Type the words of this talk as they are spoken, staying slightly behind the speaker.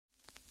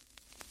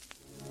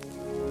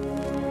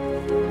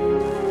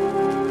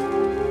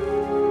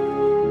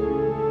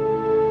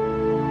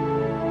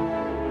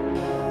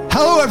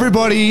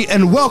everybody,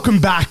 and welcome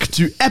back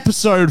to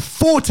episode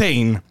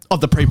 14 of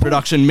the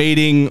pre-production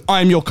meeting.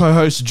 I'm your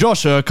co-host,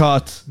 Josh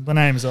Urquhart. My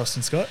name is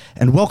Austin Scott.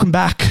 And welcome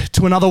back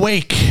to another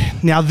week.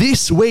 Now,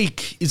 this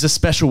week is a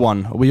special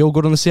one. Are we all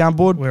good on the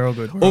soundboard? We're all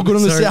good. All good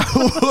on the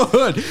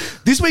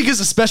soundboard. This week is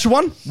a special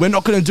one. We're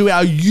not going to do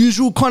our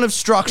usual kind of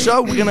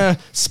structure. We're going to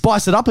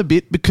spice it up a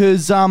bit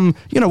because,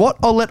 you know what?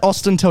 I'll let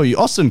Austin tell you.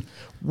 Austin,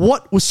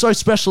 what was so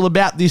special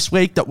about this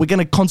week that we're going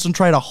to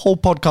concentrate a whole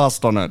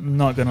podcast on it? I'm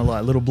not going to lie,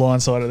 a little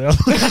blindsided there.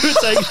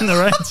 Taking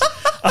the reins.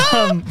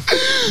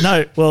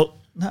 No,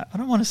 I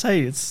don't want to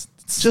say it's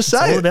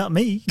all about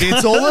me.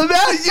 It's all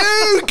about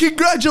you.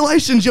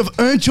 Congratulations. You've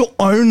earned your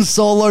own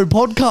solo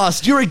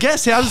podcast. You're a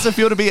guest. How does it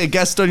feel to be a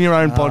guest on your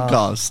own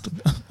podcast?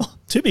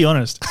 To be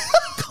honest,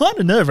 kind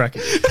of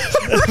nerve-wracking.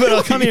 But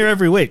I'll come here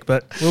every week,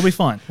 but we'll be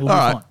fine. We'll be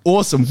fine.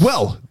 Awesome.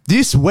 Well,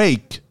 this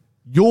week,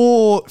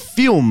 your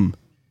film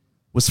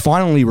was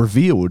finally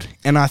revealed.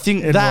 And I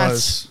think that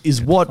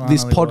is what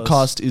this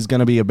podcast is going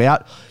to be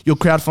about. Your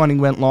crowdfunding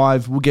went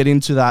live. We'll get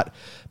into that.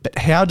 But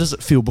how does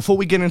it feel? Before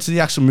we get into the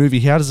actual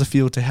movie, how does it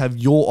feel to have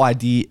your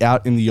idea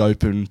out in the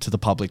open to the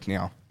public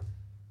now?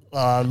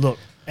 Look,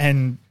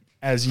 and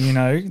as you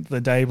know, the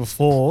day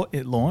before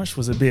it launched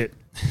was a bit,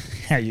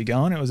 how you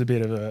going? It was a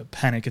bit of a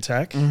panic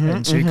attack.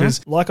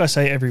 Because like I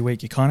say every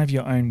week, you're kind of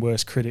your own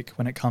worst critic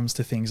when it comes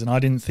to things. And I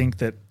didn't think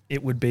that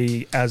it would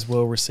be as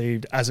well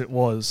received as it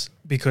was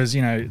because,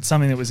 you know, it's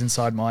something that was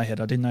inside my head.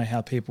 I didn't know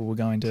how people were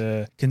going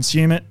to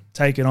consume it,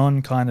 take it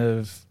on,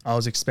 I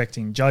was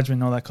expecting judgment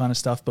and all that kind of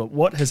stuff. But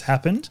what has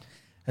happened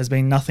has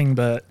been nothing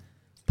but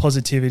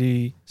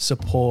positivity,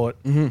 support.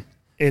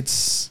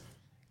 It's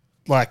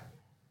like,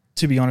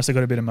 to be honest, I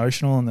got a bit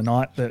emotional on the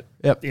night that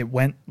it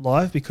went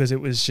live because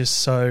it was just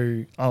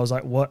so, I was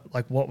like,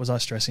 what was I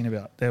stressing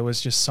about? There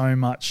was just so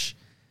much,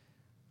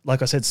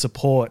 like I said,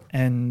 support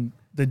and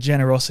the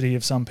generosity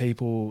of some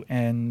people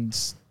and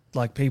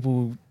like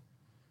people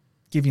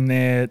giving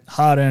their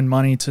hard-earned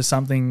money to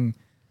something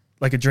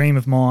like a dream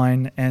of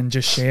mine and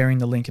just sharing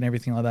the link and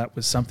everything like that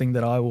was something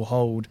that I will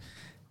hold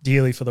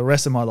dearly for the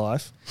rest of my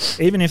life.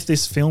 Even if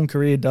this film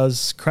career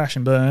does crash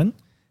and burn,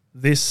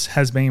 this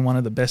has been one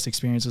of the best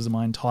experiences of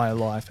my entire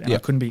life, and I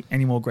couldn't be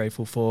any more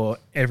grateful for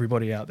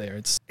everybody out there.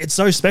 It's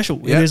so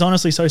special. It is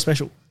honestly so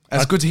special.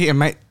 That's good to hear,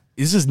 mate.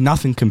 This is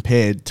nothing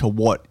compared to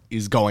what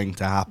is going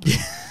to happen.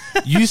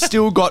 You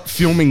still got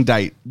filming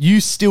date. You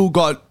still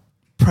got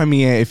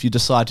premiere if you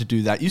decide to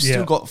do that. You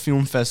still got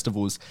film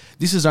festivals.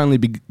 This is only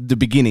the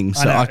beginning,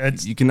 so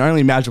you can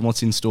only imagine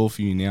what's in store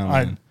for you now,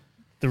 man.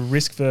 The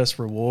risk versus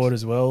reward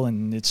as well,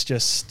 and it's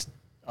just...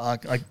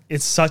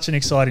 it's such an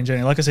exciting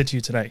journey. Like I said to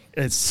you today,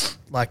 it's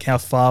like how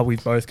far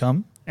we've both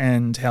come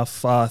and how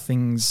far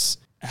things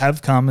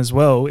have come as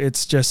well.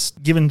 It's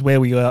just given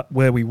where we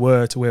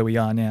were to where we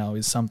are now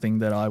is something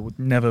that I would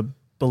never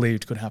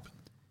believed could happen.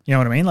 You know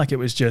what I mean? Like it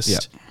was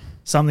just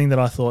something that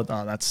I thought,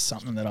 that's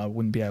something that I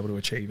wouldn't be able to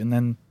achieve. And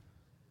then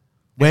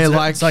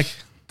it's like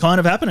kind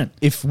of happening.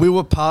 If we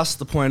were past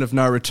the point of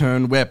no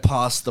return, we're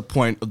past the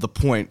point of the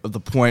point of the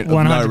point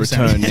of no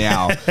return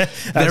now.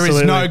 There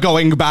is no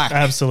going back.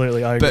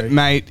 Absolutely, I agree. But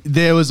mate,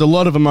 there was a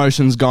lot of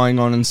emotions going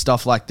on and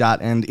stuff like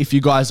that. And if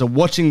you guys are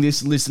watching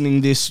this,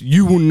 listening this,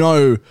 you will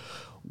know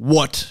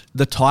what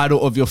the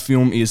title of your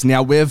film is.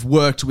 Now, we've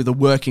worked with a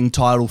working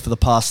title for the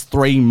past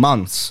 3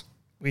 months.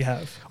 We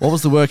have. What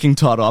was the working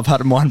title? I've had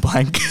a mind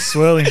blank.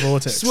 Swirling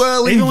Vortex.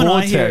 Even when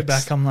I hear it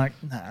back, I'm like,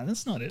 nah,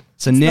 that's not it.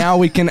 So now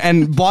we can,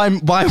 and by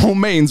all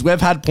means,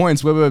 we've had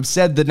points where we've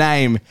said the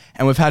name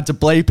and we've had to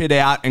bleep it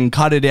out and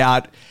cut it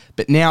out,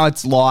 but now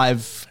it's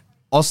live.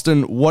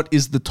 Austin, what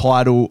is the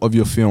title of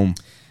your film?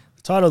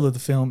 The title of the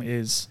film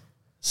is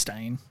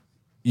Stain.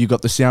 You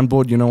got the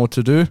soundboard, you know what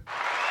to do?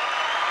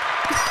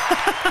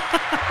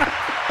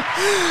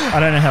 I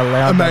don't know how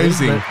loud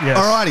Amazing. That is, but yes.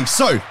 Alrighty,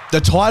 so the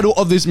title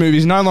of this movie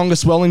is no longer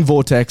Swirling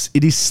Vortex.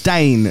 It is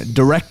Stain,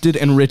 directed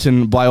and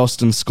written by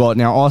Austin Scott.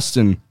 Now,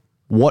 Austin,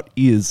 what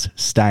is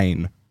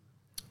Stain?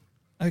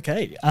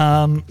 Okay.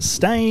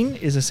 Stain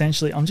is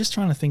essentially, I'm just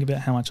trying to think about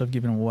how much I've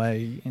given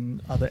away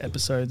in other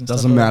episodes. And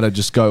Doesn't matter,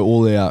 just go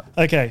all out.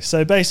 Okay,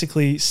 so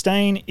basically,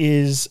 Stain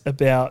is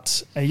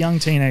about a young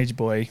teenage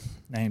boy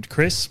named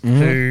Chris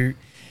who...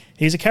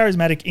 He's a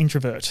charismatic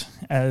introvert,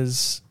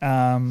 as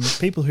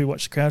people who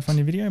watch the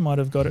crowdfunding video might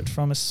have got it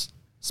from a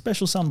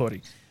special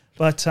somebody.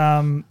 But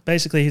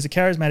basically, he's a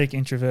charismatic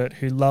introvert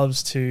who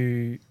loves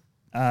to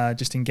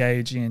just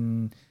engage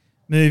in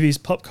movies,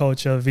 pop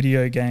culture,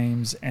 video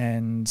games,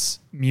 and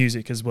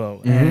music as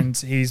well. And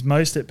he's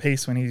most at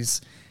peace when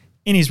he's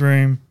in his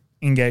room,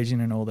 engaging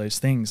in all those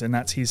things, and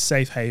that's his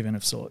safe haven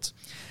of sorts.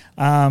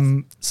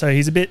 So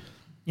he's a bit,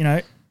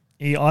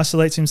 he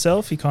isolates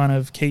himself. He kind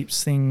of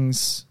keeps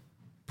things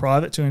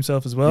private to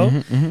himself as well,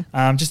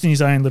 just in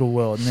his own little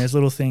world. And there's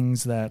little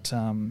things that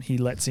he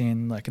lets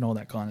in, like, and all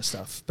that kind of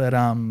stuff. But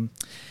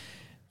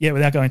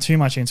without going too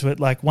much into it,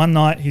 like one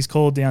night he's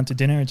called down to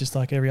dinner just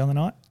like every other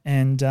night,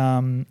 and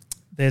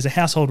there's a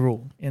household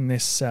rule in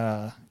this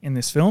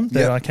film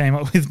that I came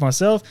up with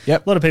myself.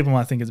 A lot of people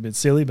might think it's a bit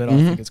silly, but I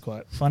think it's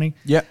quite funny.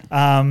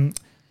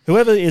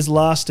 whoever is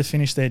last to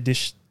finish their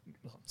dish.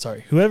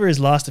 Sorry, whoever is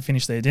last to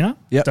finish their dinner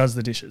does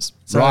the dishes.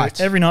 So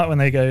every night when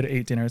they go to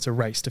eat dinner, it's a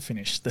race to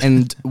finish.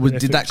 Did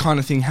that kind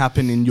of thing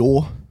happen in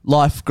your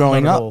life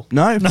growing Not at up? all.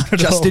 No,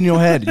 just in your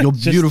head, your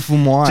beautiful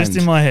mind. Just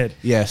in my head.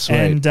 Yeah, sweet.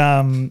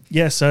 And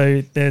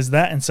so there's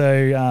that. And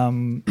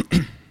so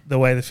the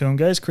way the film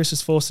goes, Chris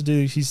is forced to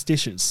do his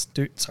dishes.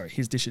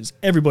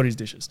 Everybody's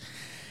dishes.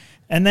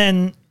 And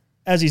then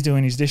as he's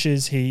doing his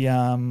dishes, he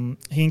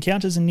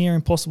encounters a near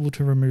impossible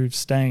to remove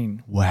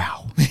stain.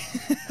 Wow.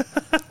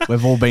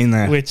 We've all been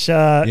there. Which,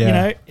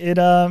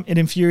 it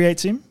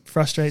infuriates him,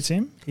 frustrates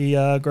him. He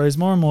grows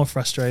more and more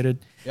frustrated.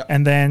 Yep.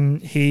 And then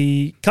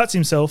he cuts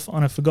himself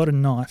on a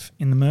forgotten knife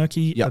in the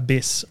murky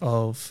abyss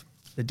of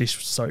the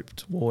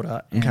dish-soaped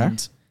water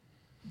and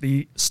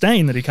the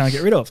stain that he can't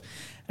get rid of.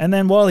 And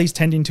then while he's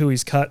tending to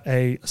his cut,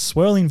 a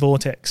swirling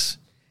vortex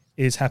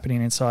is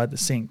happening inside the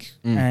sink.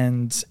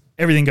 And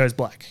everything goes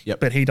black. Yep.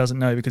 But he doesn't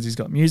know because he's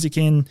got music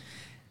in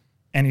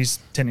and he's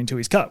tending to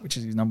his cut, which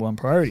is his number one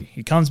priority.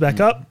 He comes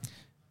back up.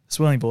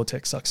 Swirling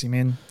vortex sucks him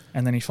in,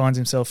 and then he finds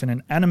himself in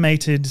an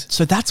animated.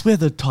 So that's where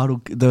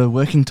the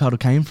working title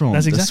came from.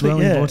 That's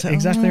exactly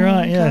exactly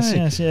right.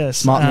 Okay. Yes.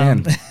 Smart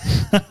man.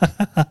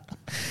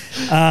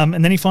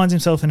 And then he finds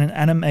himself in an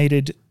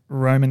animated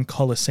Roman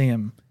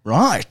Colosseum,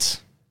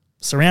 Right.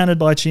 surrounded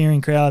by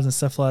cheering crowds and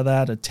stuff like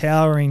that.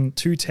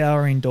 Two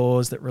towering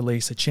doors that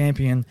release a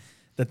champion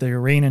that the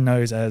arena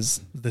knows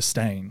as the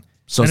Stain.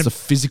 So it's the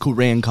physical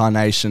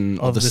reincarnation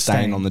of the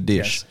stain on the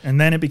dish. Yes. And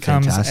then it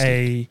becomes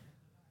a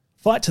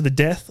fight to the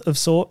death of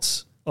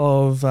sorts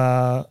of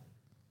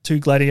two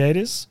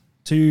gladiators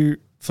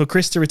for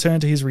Chris to return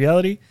to his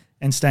reality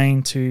and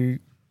Stain to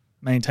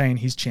maintain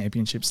his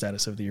championship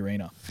status of the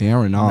arena.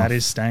 Fair enough. And that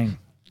is Stain.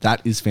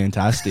 That is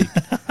fantastic.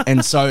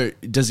 And so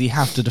does he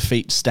have to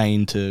defeat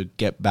Stain to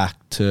get back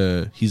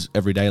to his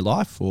everyday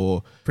life,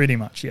 or? Pretty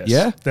much, yes.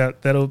 Yeah?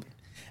 That'll,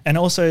 and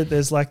also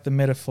there's like the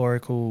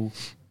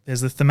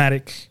there's the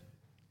thematic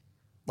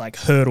like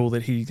hurdle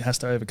that he has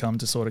to overcome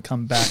to sort of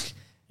come back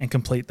and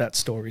complete that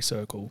story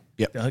circle,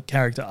 the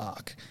character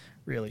arc,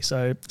 really.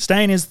 So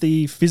Stain is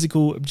the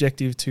physical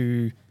objective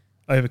to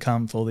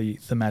overcome for the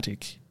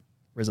thematic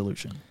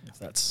resolution, if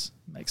that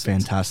makes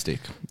sense. Fantastic.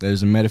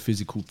 There's a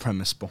metaphysical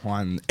premise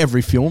behind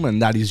every film,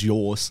 and that is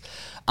yours.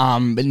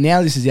 But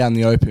now this is out in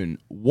the open.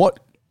 What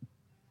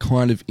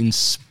kind of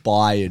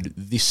inspired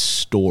this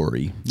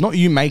story? Not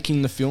you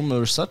making the film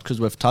or such,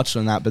 because we've touched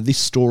on that, but this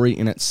story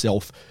in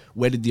itself,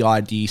 where did the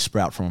idea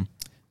sprout from?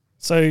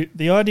 So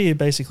the idea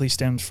basically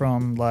stems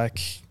from like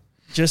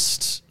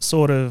just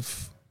sort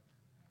of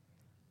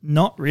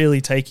not really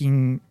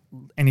taking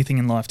anything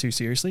in life too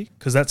seriously,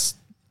 because that's,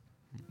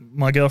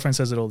 my girlfriend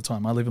says it all the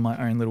time. I live in my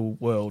own little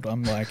world.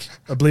 I'm like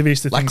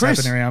oblivious to like things Chris.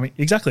 happening around me.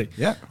 Exactly.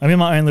 Yeah. I'm in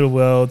my own little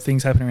world,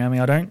 things happening around me.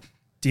 I don't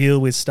deal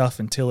with stuff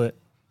until it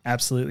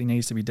absolutely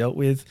needs to be dealt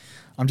with.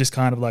 I'm just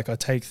kind of like, I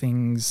take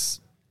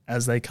things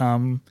as they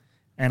come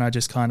and I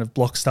just kind of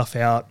block stuff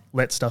out,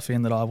 let stuff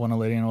in that I want to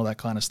let in, all that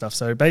kind of stuff.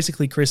 So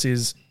basically Chris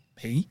is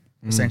me,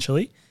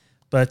 essentially.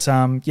 But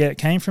it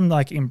came from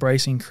like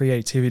embracing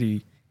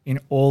creativity in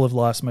all of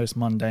life's most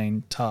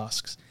mundane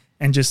tasks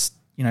and just,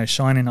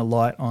 shining a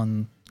light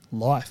on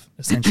life,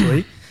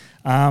 essentially.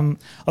 I'd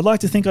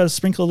like to think I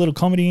sprinkle a little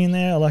comedy in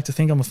there. I like to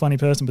think I'm a funny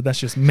person, but that's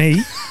just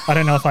me. I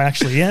don't know if I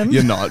actually am.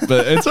 You're not,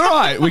 but it's all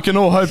right. We can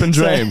all hope and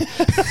dream.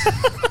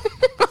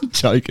 I'm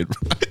joking.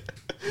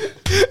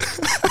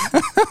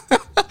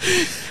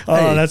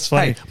 That's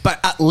funny. Hey, but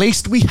at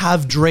least we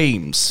have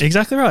dreams.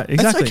 Exactly right.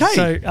 Exactly. That's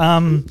okay. So,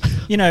 I'm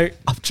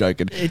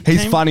joking.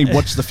 He's funny.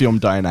 Watch the film.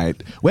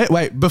 Donate.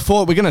 Wait.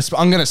 Before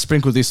I'm gonna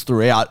sprinkle this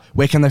throughout.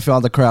 Where can they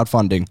find the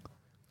crowdfunding?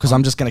 Because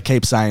I'm just gonna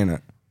keep saying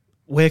it.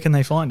 Where can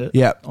they find it?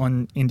 Yep.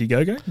 On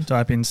Indiegogo.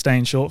 Type in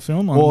Stain Short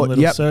Film on the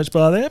little search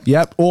bar there.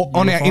 Yep. Or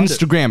on our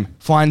Instagram,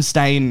 find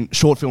Stain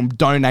Short Film.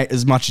 Donate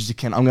as much as you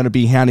can. I'm going to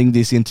be hounding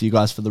this into you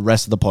guys for the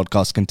rest of the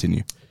podcast.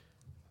 Continue.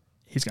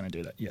 He's going to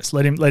do that. Yes,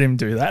 let him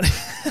do that.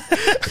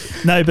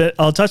 No, but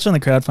I'll touch on the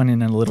crowdfunding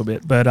in a little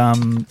bit. But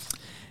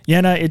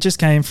it just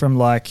came from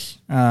like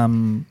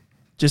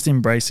just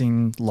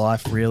embracing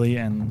life really,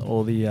 and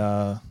all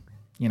the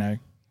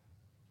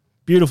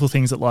beautiful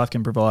things that life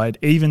can provide.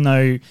 Even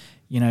though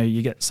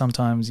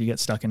sometimes you get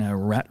stuck in a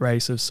rat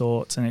race of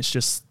sorts, and it's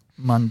just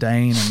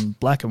mundane and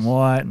black and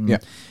white,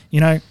 and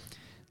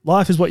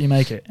life is what you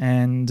make it.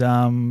 And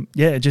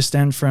it just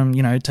stemmed from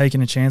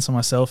taking a chance on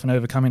myself and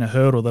overcoming a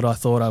hurdle that I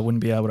thought I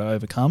wouldn't be able to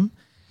overcome.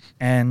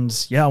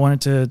 And I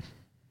wanted to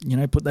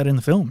put that in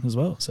the film as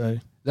well. So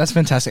that's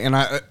fantastic. And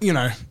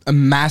a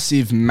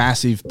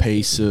massive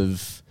piece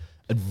of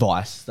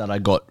advice that I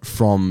got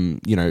from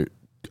it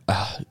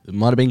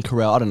might have been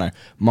Carell, I don't know,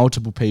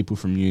 multiple people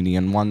from uni,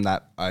 and one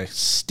that I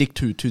stick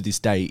to this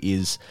day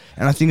is,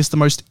 and I think it's the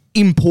most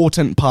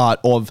important part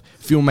of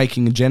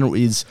filmmaking in general,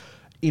 is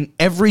in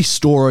every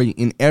story,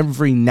 in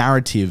every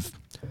narrative,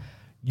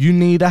 you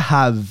need to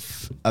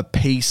have a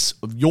piece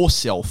of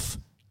yourself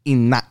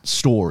in that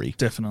story.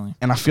 Definitely.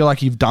 And I feel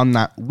like you've done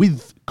that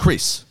with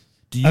Chris.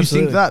 Do you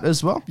think that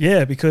as well?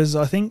 Yeah, because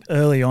I think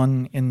early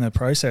on in the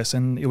process,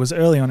 and it was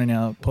early on in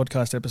our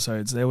podcast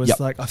episodes, there was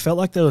I felt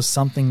like there was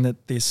something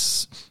that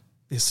this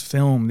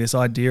film, this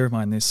idea of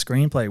mine, this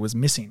screenplay was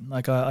missing.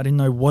 Like I didn't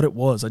know what it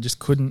was. I just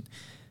couldn't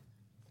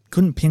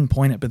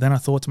pinpoint it. But then I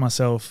thought to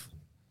myself,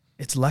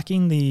 it's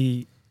lacking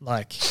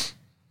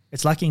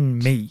it's lacking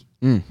me,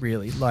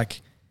 really.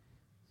 Like,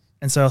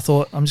 and so I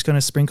thought I'm just going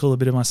to sprinkle a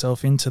bit of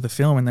myself into the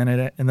film, and then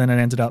it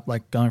ended up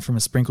like going from a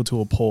sprinkle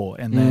to a pour,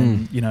 and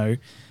then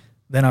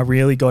then I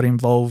really got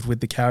involved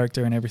with the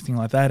character and everything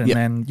like that, and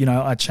then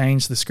I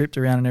changed the script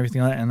around and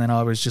everything like that, and then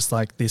I was just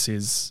like, this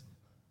is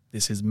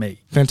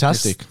me.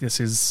 Fantastic. This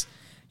is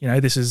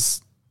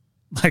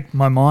like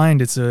my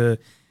mind. It's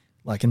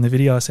like in the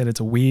video I said,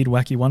 it's a weird,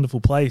 wacky, wonderful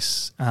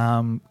place.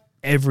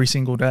 Every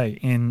single day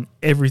in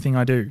everything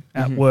I do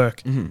at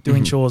work,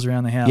 doing chores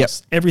around the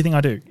house, everything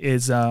I do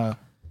is I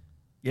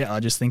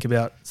just think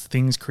about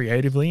things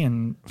creatively,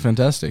 and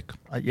fantastic.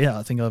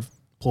 I think I've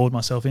poured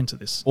myself into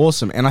this.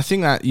 Awesome. And I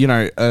think that,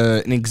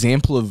 an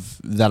example of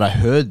that I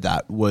heard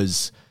that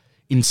was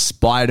in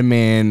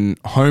Spider-Man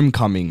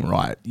Homecoming,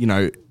 right?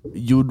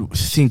 You'd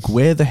think,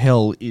 where the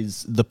hell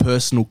is the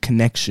personal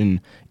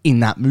connection in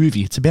that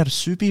movie? It's about a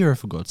superhero,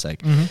 for God's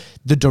sake.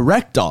 The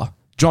director,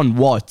 John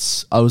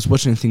Watts, I was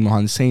watching a thing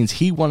behind the scenes.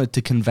 He wanted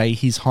to convey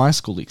his high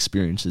school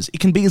experiences. It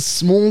can be as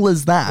small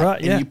as that.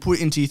 Right, and you put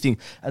it into your thing.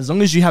 As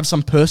long as you have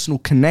some personal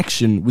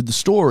connection with the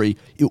story,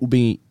 it will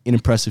be an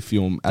impressive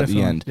film at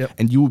the end.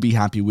 And you will be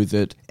happy with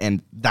it.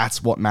 And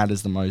that's what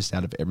matters the most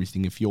out of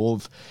everything. If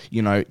you've,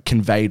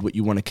 conveyed what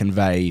you want to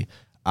convey,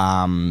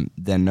 then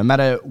no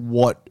matter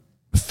what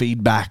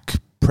feedback,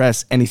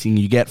 press, anything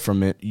you get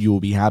from it, you'll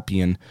be happy.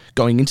 And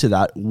going into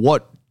that,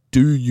 what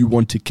do you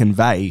want to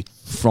convey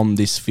from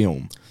this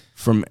film?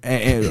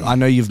 I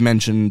know you've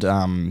mentioned,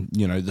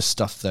 the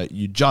stuff that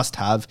you just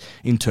have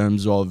in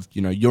terms of,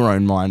 your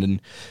own mind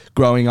and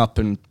growing up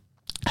and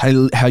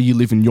how you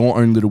live in your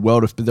own little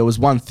world. But there was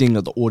one thing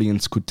that the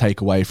audience could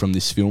take away from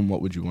this film,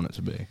 what would you want it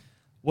to be?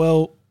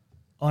 Well,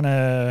 on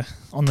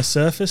the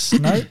surface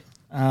note,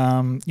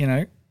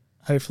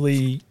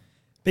 hopefully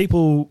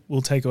people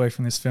will take away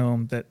from this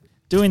film that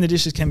doing the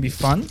dishes can be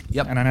fun.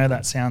 And I know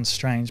that sounds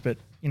strange, but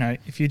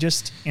if you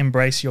just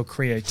embrace your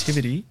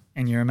creativity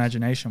and your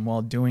imagination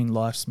while doing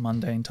life's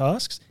mundane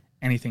tasks,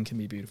 anything can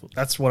be beautiful.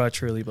 That's what I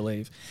truly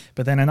believe.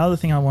 But then another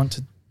thing I want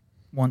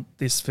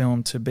this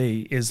film to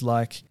be is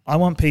like, I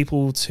want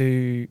people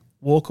to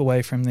walk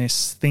away from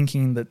this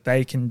thinking that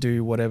they can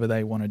do whatever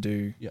they want to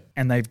do,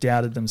 and they've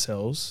doubted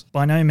themselves.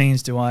 By no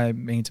means do I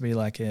mean to be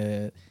like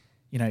a,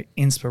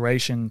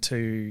 inspiration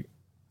to,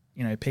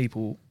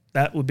 people.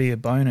 That would be a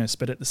bonus.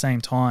 But at the same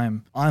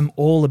time, I'm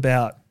all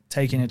about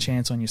taking a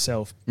chance on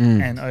yourself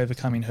and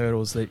overcoming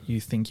hurdles that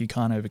you think you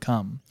can't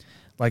overcome.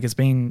 Like, it's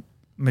been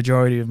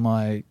majority of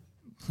my,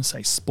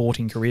 say,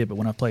 sporting career, but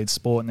when I played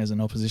sport and there's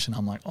an opposition,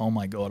 I'm like, oh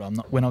my God,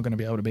 we're not going to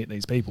be able to beat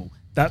these people.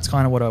 That's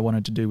kind of what I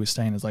wanted to do with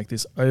Stain, is like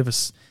this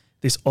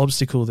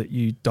obstacle that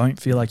you don't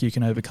feel like you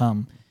can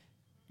overcome.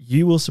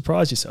 You will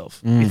surprise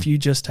yourself if you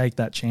just take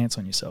that chance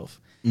on yourself.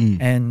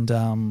 And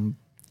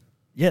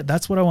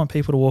that's what I want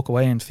people to walk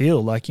away and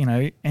feel like,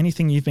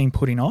 anything you've been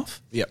putting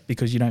off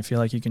because you don't feel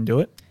like you can do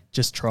it,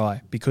 just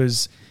try,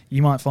 because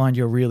you might find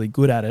you're really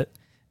good at it,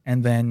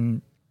 and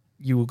then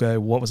you will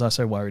go, what was I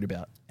so worried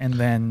about? And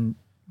then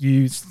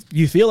you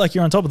feel like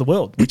you're on top of the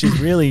world, which is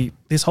really,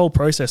 this whole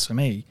process for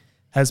me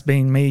has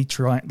been me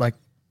trying, like,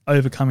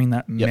 overcoming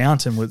that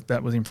mountain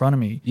that was in front of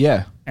me.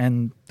 Yeah.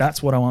 And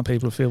that's what I want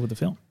people to feel with the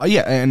film. Oh,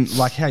 yeah, and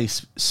like how you're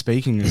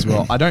speaking as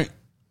well, I don't,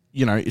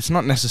 it's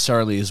not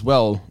necessarily as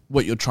well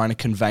what you're trying to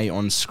convey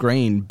on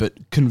screen,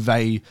 but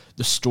convey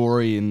the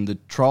story and the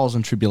trials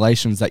and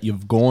tribulations that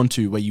you've gone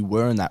to where you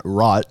were in that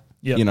rut,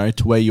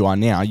 to where you are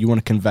now. You want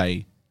to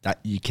convey that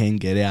you can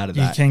get out of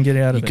that. You can get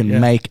out of it. You can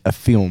make a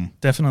film.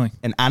 Definitely.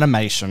 An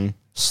animation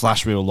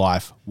 / real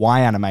life.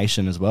 Why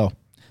animation as well?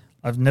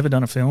 I've never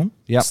done a film.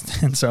 Yep.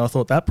 And so I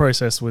thought that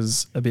process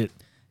was a bit,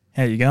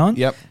 how you going?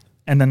 Yep.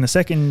 And then the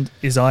second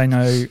is I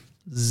know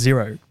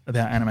zero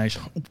about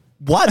animation.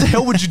 Why the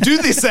hell would you do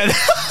this then?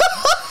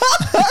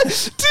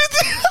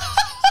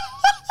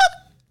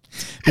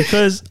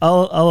 Because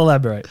I'll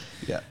elaborate.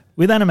 Yeah.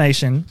 With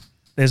animation,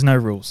 there's no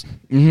rules,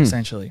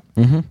 essentially.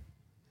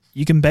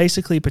 You can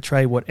basically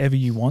portray whatever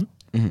you want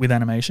with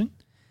animation.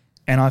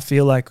 And I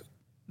feel like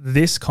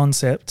this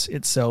concept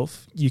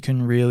itself, you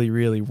can really,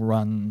 really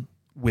run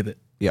with it.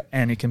 Yeah.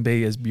 And it can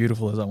be as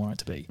beautiful as I want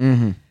it to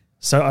be.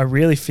 So I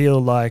really feel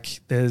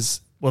like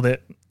there's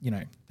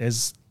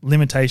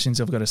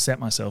limitations I've got to set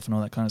myself and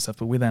all that kind of stuff.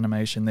 But with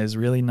animation, there's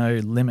really no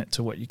limit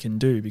to what you can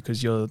do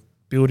because you're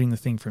building the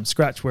thing from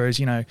scratch. Whereas,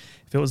 if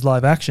it was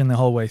live action the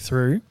whole way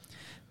through,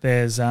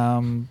 there's,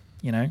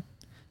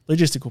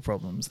 logistical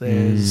problems.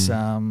 There's,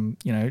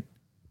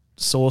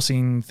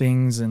 sourcing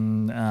things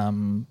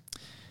and,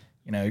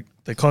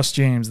 the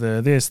costumes,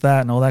 the this,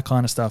 that, and all that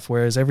kind of stuff.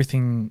 Whereas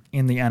everything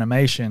in the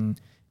animation,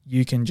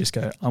 you can just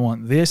go, I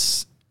want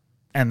this.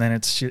 And then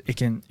it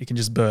can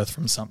just birth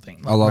from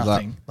something. Like I love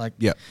nothing.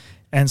 That.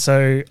 And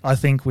so I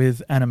think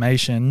with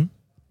animation,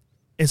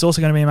 it's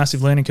also going to be a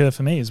massive learning curve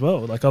for me as well.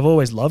 Like I've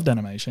always loved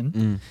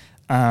animation.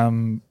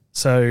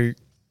 So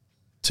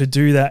to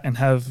do that and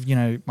have, you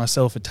know,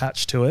 myself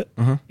attached to it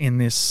in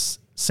this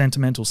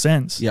sentimental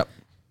sense.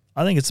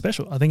 I think it's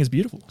special. I think it's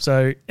beautiful.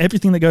 So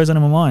everything that goes on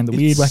in my mind, the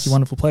weird, wacky,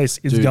 wonderful place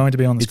is going to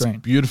be on the screen.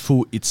 It's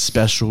beautiful, it's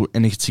special,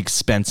 and it's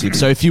expensive.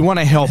 So if you want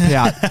to help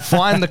out,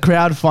 find the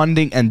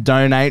crowdfunding and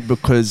donate,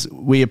 because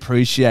we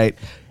appreciate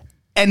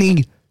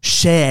any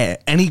share,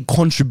 any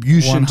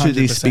contribution 100%, to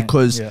this,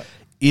 because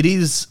it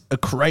is a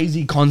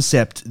crazy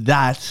concept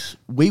that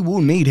we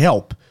will need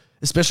help,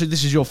 especially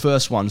this is your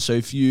first one. So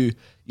if you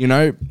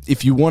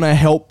want to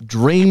help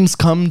dreams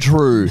come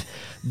true,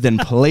 then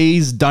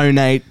please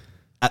donate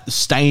at the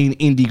Stain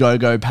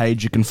Indiegogo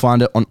page. You can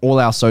find it on all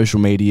our social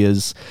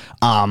medias.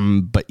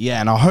 But yeah,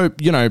 and I hope,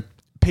 you know,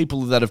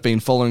 people that have been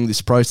following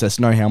this process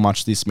know how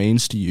much this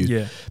means to you.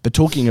 Yeah. But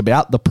talking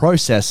about the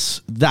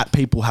process that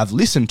people have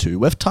listened to,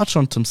 we've touched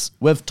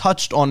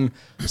on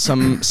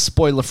some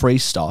spoiler-free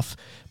stuff,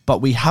 but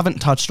we haven't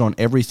touched on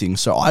everything.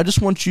 So I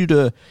just want you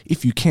to,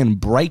 if you can,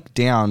 break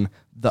down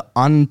the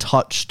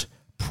untouched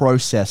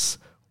process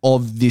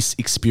of this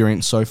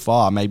experience so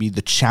far, maybe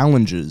the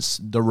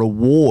challenges, the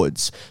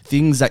rewards,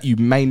 things that you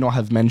may not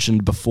have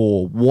mentioned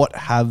before. What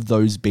have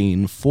those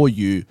been for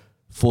you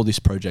for this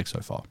project so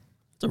far?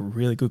 That's a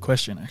really good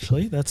question,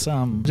 actually. That's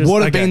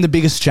what have been the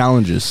biggest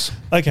challenges?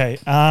 Okay,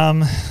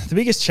 the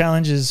biggest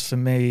challenges for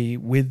me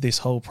with this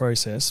whole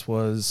process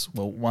was,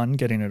 well, one,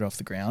 getting it off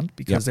the ground,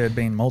 because there had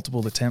been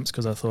multiple attempts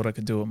because I thought I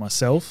could do it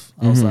myself.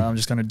 I was like, I'm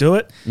just going to do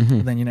it.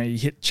 And then, you know, you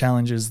hit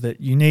challenges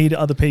that you need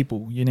other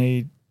people. You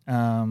need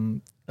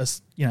an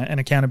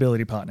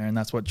accountability partner, and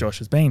that's what Josh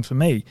has been for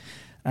me.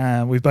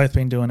 We've both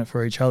been doing it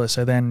for each other.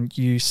 So then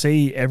you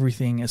see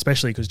everything,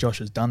 especially because Josh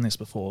has done this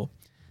before.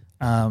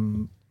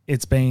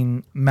 It's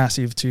been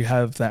massive to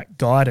have that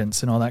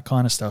guidance and all that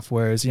kind of stuff.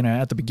 Whereas, you know,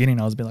 at the beginning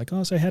I was a bit like,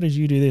 oh, so how did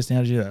you do this and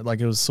how did you do that? Like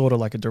it was sort of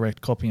like a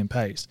direct copy and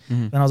paste.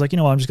 Then I was like, you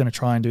know what, I'm just going to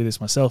try and do this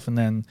myself. And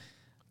then,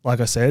 like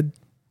I said,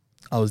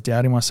 I was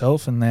doubting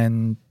myself, and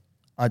then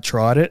I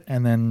tried it,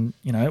 and then,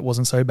 you know, it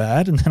wasn't so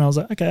bad. And then I was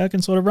like, okay, I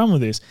can sort of run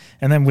with this.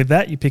 And then with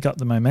that, you pick up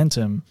the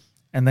momentum.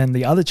 And then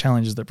the other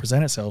challenges that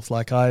present itself,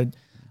 like I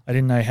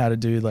didn't know how to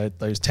do like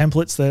those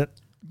templates that,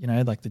 you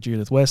know, like the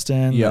Judith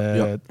Weston,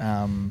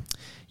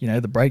 you know,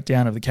 the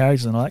breakdown of the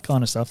characters and all that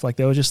kind of stuff. Like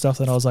there was just stuff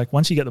that I was like,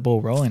 once you get the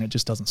ball rolling, it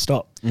just doesn't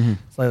stop.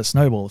 It's like a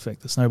snowball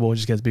effect. The snowball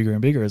just gets bigger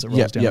and bigger as it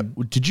rolls down.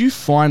 Did you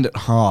find it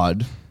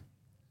hard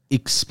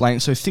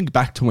so think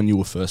back to when you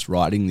were first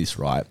writing this,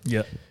 right?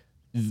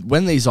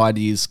 When these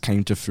ideas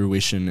came to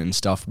fruition and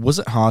stuff, was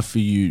it hard for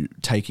you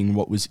taking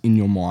what was in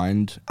your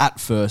mind at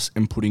first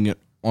and putting it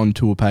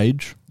onto a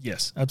page?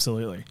 Yes,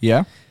 absolutely.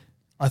 Yeah?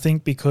 I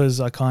think because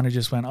I kind of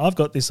just went, I've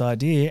got this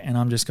idea and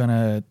I'm just going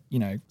to, you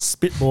know,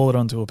 spitball it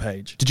onto a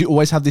page. Did you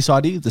always have this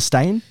idea, the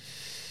Stain?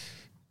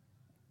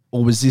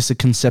 Or was this a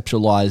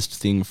conceptualized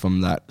thing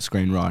from that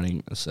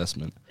screenwriting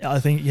assessment? I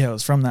think, it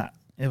was from that.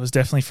 It was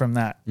definitely from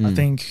that. I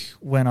think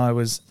when I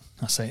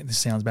say this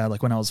sounds bad,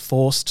 like when I was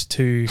forced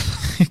to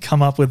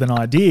come up with an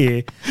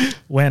idea,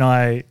 when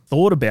I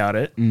thought about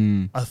it,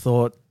 I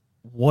thought,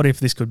 what if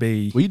this could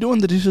be... Were you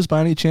doing the dishes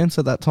by any chance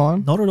at that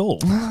time? Not at all.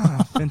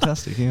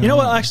 Fantastic. Yeah. You know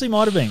what? Actually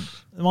might have been.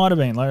 It might have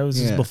been. Like it was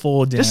just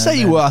before dinner. Just say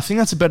you were. I think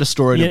that's a better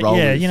story to roll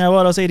with. You know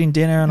what? I was eating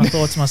dinner and I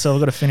thought to myself,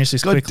 I've got to finish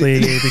this quickly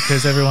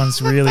because everyone's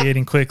really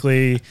eating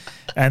quickly.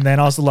 And then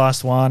I was the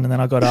last one, and then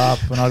I got up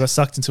and I got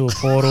sucked into a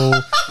portal,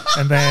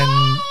 and then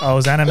I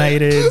was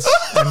animated,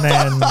 and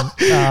then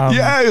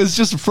it was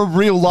just from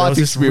real life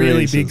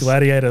experiences. This really big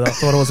gladiator that I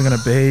thought I wasn't going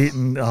to beat,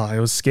 and it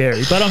was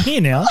scary. But I'm here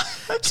now,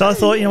 so I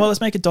thought, you know what?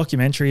 Let's make a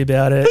documentary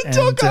about it.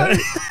 Fantastic.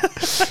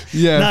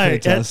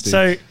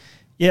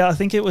 I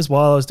think it was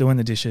while I was doing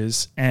the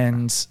dishes,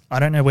 and I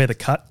don't know where the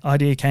cut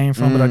idea came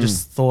from, but I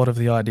just thought of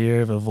the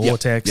idea of a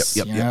vortex,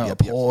 a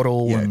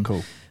portal, and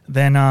cool.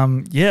 Then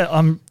I'm.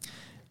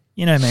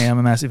 You know me, I'm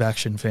a massive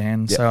action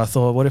fan, so I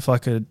thought, what if I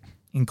could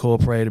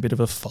incorporate a bit of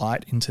a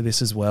fight into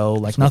this as well,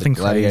 like nothing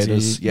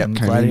crazy, and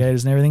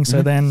gladiators and everything.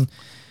 So then,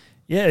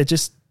 it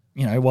just,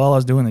 you know, while I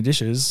was doing the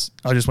dishes,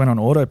 I just went on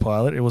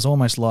autopilot. It was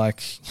almost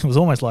like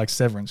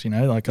Severance, you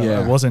know, like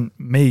it wasn't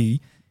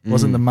me, it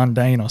wasn't the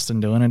mundane Austin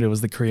doing it. It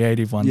was the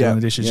creative one doing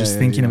the dishes, just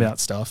thinking about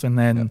stuff, and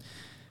then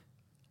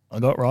I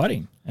got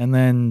writing, and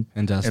then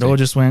it all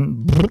just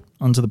went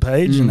onto the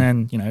page, and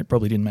then, you know, it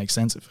probably didn't make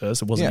sense at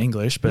first. It wasn't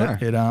English, but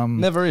it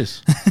never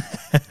is.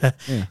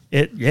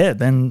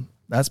 Then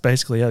that's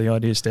basically how the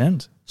idea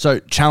stemmed. So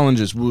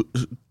challenges, we'll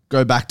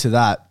go back to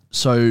that.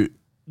 So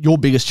your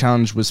biggest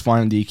challenge was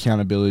finding the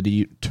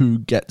accountability to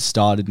get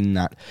started in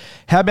that.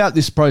 How about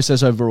this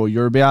process overall?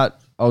 You're about,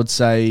 I would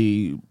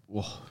say,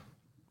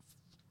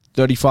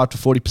 35 to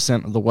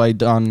 40% of the way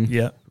done.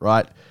 Yeah.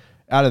 Right?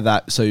 Out of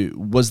that, so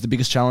was the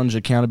biggest challenge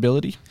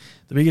accountability?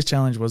 The biggest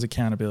challenge was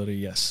accountability,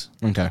 yes.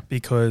 Okay.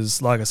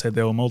 Because, like I said,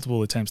 there were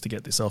multiple attempts to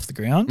get this off the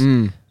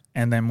ground.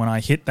 And then when I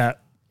hit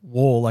that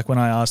wall, like when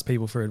I asked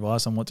people for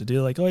advice on what to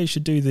do, like, oh, you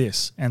should do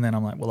this. And then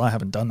I'm like, well, I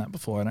haven't done that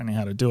before. I don't know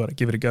how to do it. I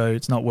give it a go.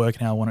 It's not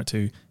working how I want it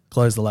to.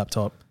 Close the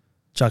laptop,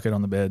 chuck it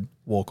on the bed,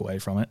 walk away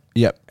from it.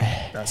 Yep.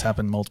 That's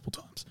happened multiple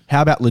times.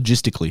 How about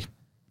logistically?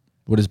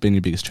 What has been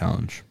your biggest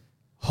challenge?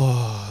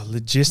 Oh,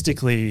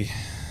 logistically.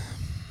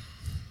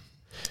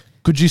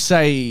 Could you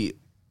say,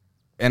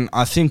 and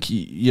I think,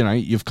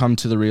 you've come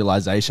to the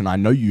realization, I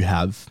know you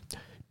have,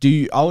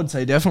 I would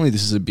say definitely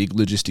this is a big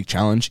logistic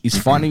challenge, is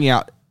finding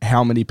out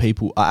how many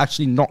people are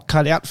actually not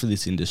cut out for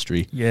this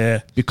industry.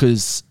 Yeah.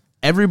 Because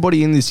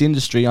everybody in this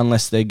industry,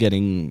 unless they're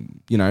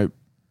getting,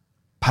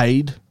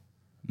 paid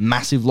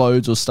massive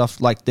loads or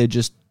stuff, like they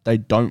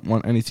don't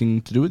want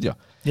anything to do with you.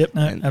 Yep,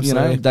 no, and,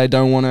 absolutely. They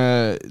don't want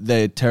to,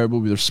 they're terrible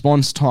with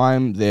response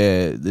time.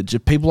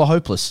 People are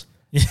hopeless.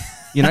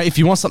 If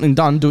you want something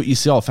done, do it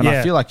yourself. And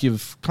I feel like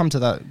you've come to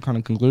that kind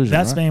of conclusion.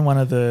 That's right? been one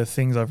of the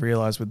things I've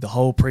realized with the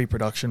whole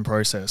pre-production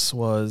process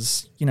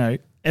was,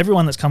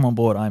 everyone that's come on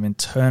board, I'm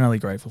internally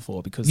grateful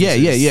for because No,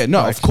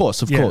 like, of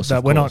course.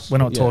 We're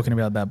not talking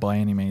about that by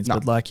any means. No.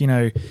 But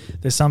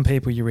there's some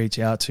people you reach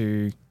out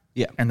to,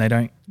 and they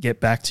don't get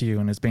back to you,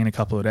 and it's been a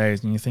couple of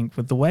days, and you think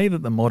with the way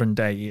that the modern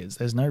day is,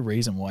 there's no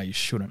reason why you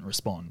shouldn't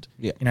respond.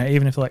 Yeah.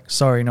 Even if like,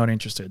 sorry, not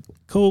interested.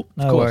 Cool,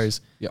 no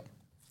worries. Yeah.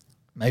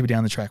 Maybe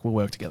down the track we'll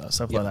work together,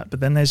 stuff like that.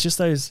 But then there's just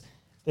there's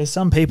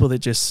some people that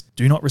just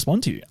do not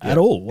respond to you at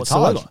all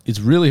whatsoever. It's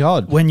really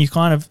hard. When you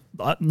kind of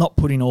not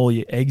putting all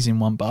your eggs in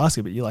one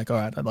basket, but you're like, all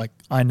right, like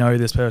I know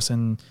this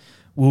person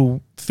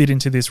will fit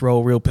into this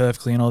role real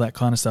perfectly and all that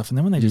kind of stuff. And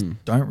then when they just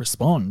don't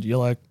respond, you're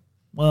like,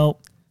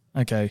 well,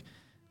 okay,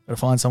 got to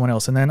find someone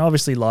else. And then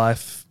obviously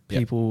life,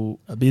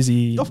 people are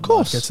busy. Of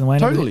course. Gets in the way.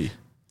 Totally.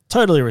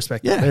 Totally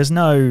respect that. There's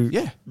no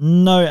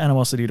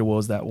animosity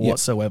towards that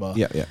whatsoever.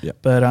 Yeah.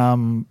 But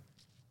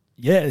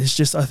it's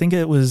just, I think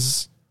it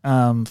was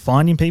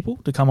finding people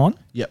to come on.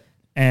 Yep.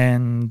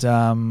 And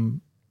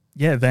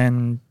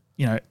then,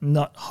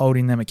 not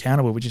holding them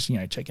accountable, but just,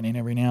 checking in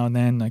every now and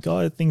then, like,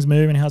 oh, things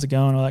moving, how's it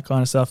going, all that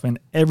kind of stuff. And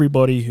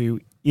everybody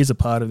who is a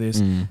part of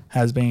this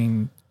has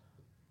been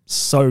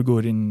so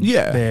good in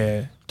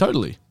their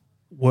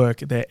work,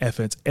 their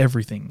efforts,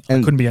 everything.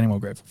 And I couldn't be any more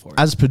grateful for it.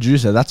 As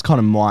producer, that's kind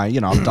of my,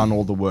 I've done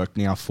all the work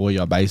now for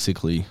you,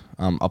 basically,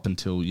 up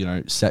until,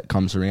 set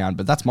comes around.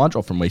 But that's my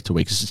job from week to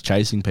week. It's just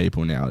chasing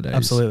people nowadays.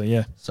 Absolutely,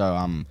 yeah.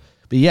 So,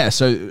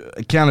 so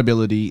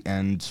accountability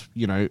and,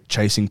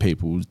 chasing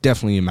people is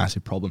definitely a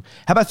massive problem.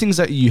 How about things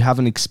that you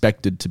haven't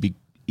expected to be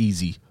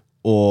easy,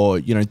 or,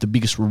 the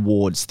biggest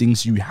rewards,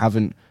 things you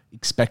haven't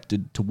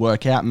expected to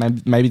work out?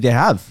 Maybe they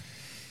have.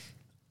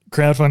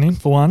 Crowdfunding,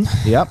 for one.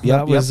 Yep.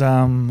 That was,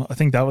 I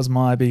think that was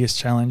my biggest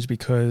challenge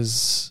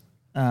because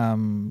I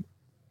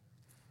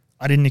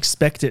didn't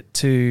expect it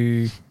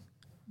to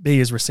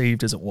be as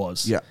received as it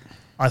was. Yeah.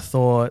 I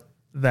thought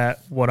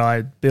that what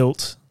I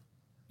built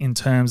in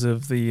terms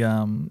of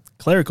the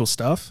clerical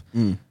stuff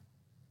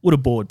would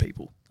have bored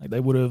people. Like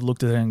they would have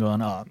looked at it and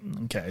gone, oh,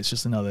 okay, it's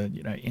just another,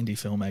 indie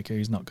filmmaker.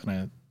 He's not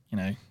going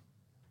to,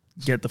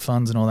 get the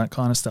funds and all that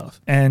kind of stuff.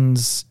 And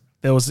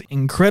there was an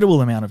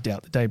incredible amount of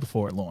doubt the day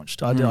before it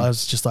launched. I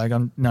was just like,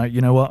 no,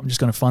 you know what? I'm just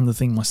going to fund the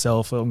thing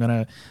myself.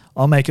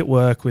 I'll make it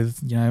work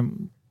with,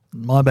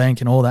 my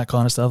bank and all that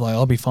kind of stuff. Like,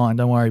 I'll be fine.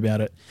 Don't worry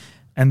about it.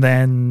 And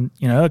then,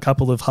 a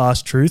couple of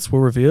harsh truths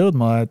were revealed.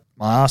 My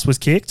ass was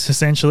kicked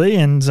essentially.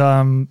 And,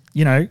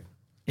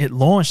 it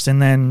launched and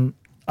then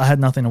I had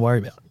nothing to worry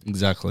about.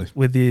 Exactly.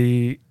 With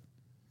the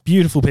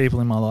beautiful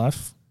people in my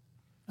life,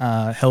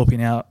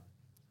 helping out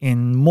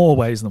in more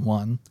ways than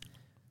one.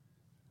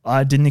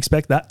 I didn't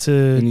expect that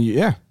to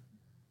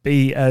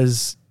be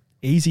as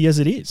easy as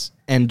it is.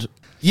 And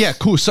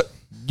cool. So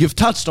you've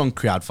touched on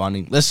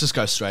crowdfunding. Let's just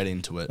go straight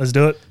into it. Let's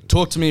do it.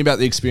 Talk to me about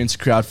the experience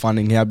of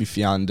crowdfunding. How have you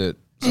found it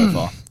so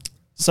far?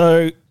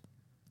 So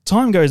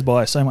time goes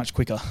by so much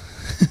quicker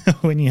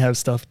when you have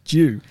stuff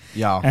due.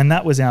 Yeah. And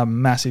that was our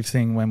massive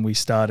thing when we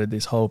started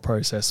this whole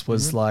process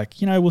was like,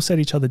 we'll set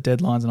each other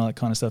deadlines and all that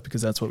kind of stuff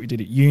because that's what we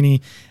did at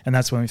uni and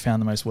that's when we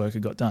found the most work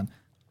had got done.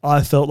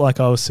 I felt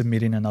like I was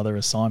submitting another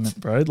assignment,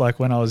 bro.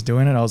 Like when I was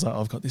doing it, I was like,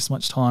 I've got this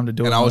much time to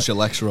do it. And I was your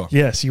lecturer.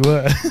 Yes, you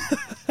were.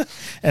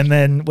 And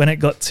then when it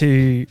got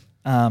to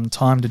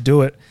time to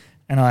do it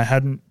and I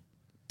hadn't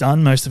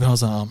done most of it, I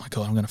was like, oh my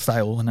God, I'm going to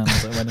fail. And then I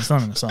was like, well, it's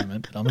not an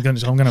assignment, but I'm going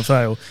to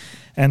fail.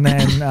 And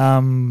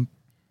then,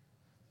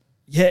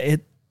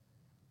 it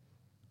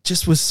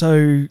just was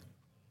so,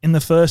 in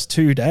the first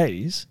 2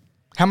 days.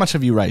 How much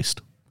have you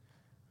raised?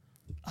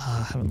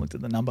 I haven't looked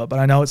at the number, but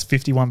I know it's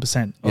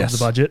 51% of the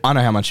budget. I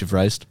know how much you've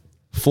raised.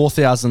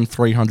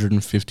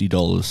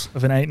 $4,350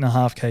 of an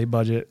 8.5K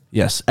budget.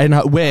 Yes, and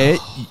where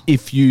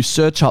if you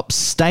search up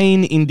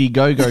Stain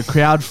Indiegogo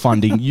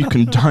crowdfunding, you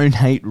can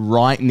donate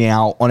right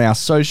now on our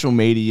social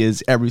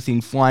medias.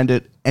 Everything, find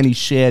it. Any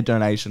share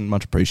donation,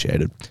 much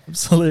appreciated.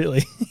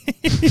 Absolutely.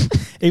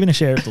 Even a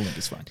share of the link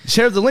is fine.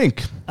 Share of the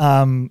link,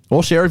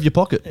 or share of your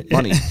pocket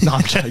money. No,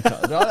 I'm joking.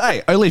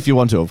 Hey, only if you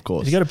want to, of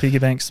course. If you got a piggy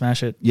bank,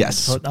 smash it.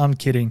 Yes, I'm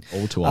kidding.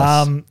 All to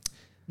us.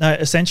 No,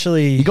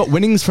 essentially, you got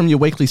winnings from your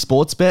weekly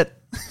sports bet.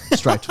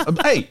 Straight.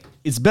 Hey,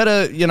 it's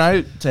better,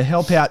 to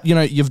help out.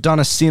 You've done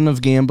a sin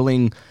of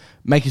gambling.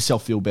 Make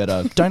yourself feel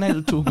better. Donate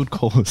it to a good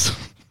cause.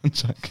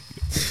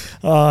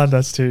 Oh,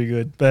 that's too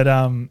good. But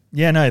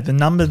yeah, no, the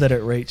number that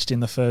it reached in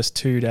the first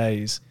 2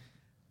 days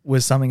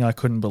was something I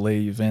couldn't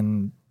believe.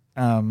 And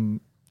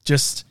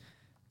just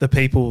the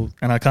people,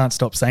 and I can't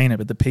stop saying it,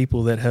 but the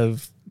people that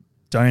have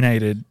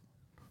donated,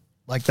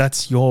 like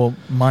that's your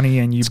money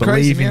and you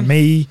believe in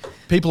me.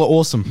 People are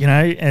awesome. You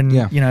know, and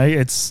you know,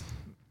 it's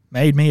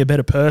made me a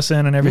better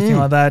person and everything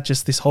like that.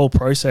 Just this whole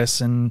process.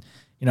 And,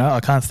 you know, I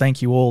can't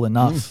thank you all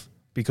enough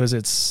because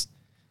it's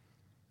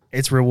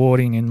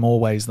rewarding in more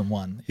ways than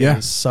one. It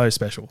is so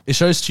special. It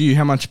shows to you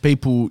how much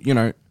people, you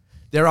know,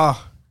 there are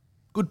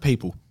good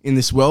people in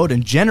this world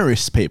and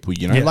generous people,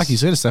 you know. Like you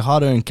said, it's their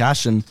hard-earned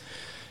cash, and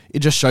it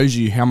just shows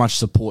you how much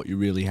support you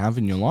really have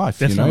in your life.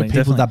 Definitely, you know,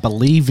 people that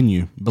believe in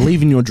you,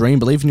 believe in your dream,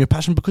 believe in your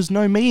passion, because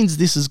there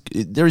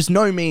is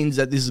no means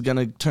that this is going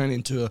to turn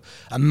into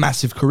a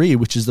massive career,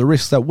 which is the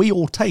risk that we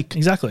all take.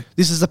 Exactly.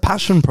 This is a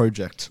passion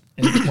project.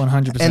 It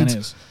 100%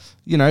 is.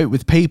 You know,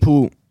 with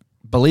people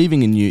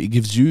believing in you, it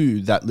gives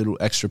you that little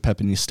extra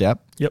pep in your step.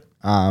 Yep.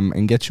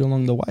 And gets you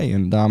along the way.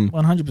 And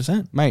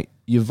 100%. Mate,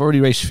 you've already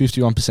reached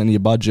 51% of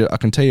your budget. I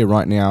can tell you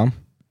right now,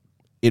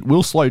 it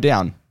will slow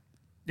down.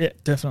 Yeah,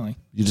 definitely.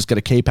 You just got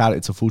to keep at it.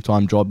 It's a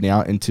full-time job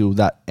now until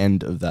that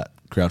end of that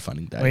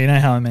crowdfunding day. Well, you know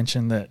how I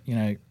mentioned that, you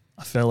know,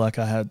 I felt like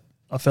I had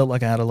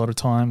a lot of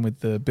time with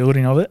the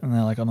building of it, and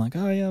I'm like,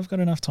 oh yeah, I've got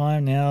enough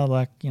time now,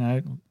 like, you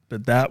know,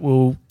 but that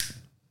will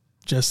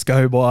just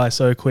go by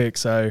so quick.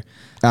 So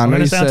I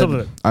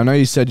know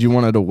you said you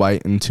wanted to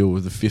wait until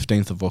the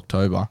 15th of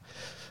October,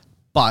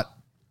 but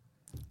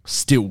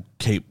still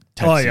keep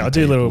texting. Oh yeah, I'll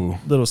do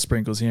little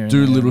sprinkles here.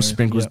 Do little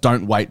sprinkles. Yep.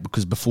 Don't wait,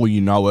 because before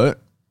you know it,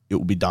 it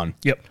will be done.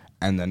 Yep.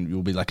 And then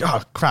you'll be like,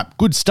 oh crap,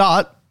 good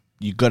start.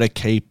 You got to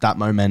keep that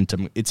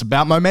momentum. It's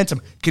about momentum,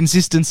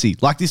 consistency.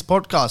 Like this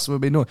podcast we've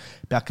been doing,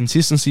 about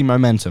consistency,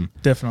 momentum.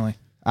 Definitely.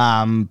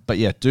 But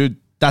yeah, dude,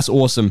 that's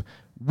awesome.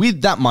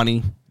 With that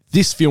money,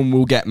 this film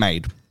will get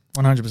made.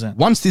 100%.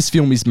 Once this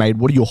film is made,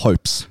 what are your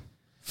hopes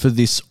for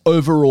this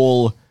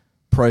overall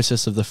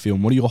process of the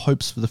film? What are your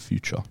hopes for the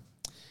future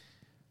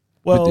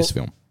with this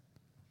film?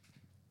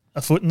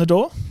 A foot in the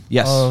door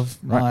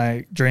of my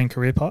my dream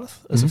career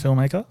path as a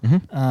filmmaker,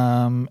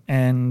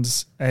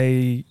 and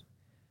a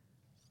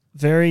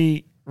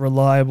very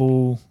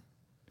reliable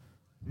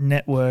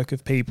network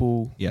of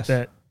people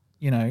that,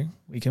 you know,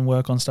 we can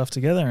work on stuff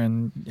together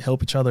and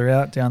help each other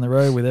out down the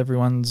road with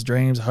everyone's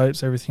dreams,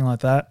 hopes, everything like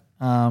that.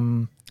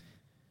 Yeah,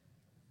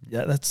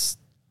 that's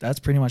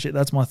pretty much it.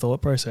 That's my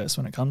thought process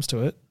when it comes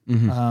to it.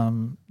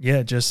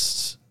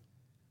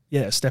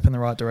 A step in the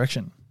right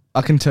direction.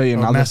 I can tell you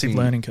another massive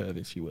learning curve,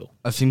 if you will.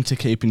 A thing to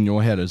keep in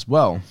your head as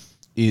well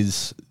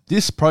is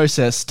this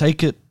process.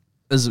 Take it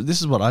as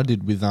this is what I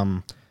did with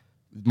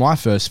my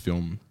first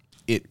film.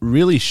 It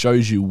really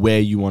shows you where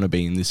you want to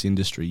be in this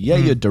industry. Yeah,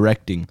 you're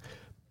directing,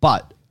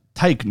 but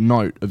take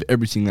note of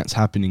everything that's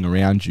happening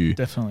around you.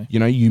 Definitely. You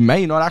know, you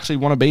may not actually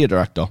want to be a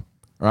director,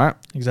 right?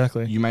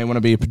 Exactly. You may want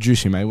to be a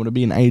producer. You may want to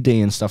be an AD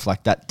and stuff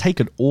like that. Take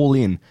it all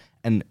in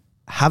and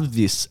have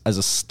this as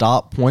a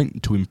start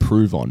point to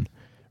improve on.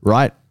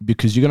 Right?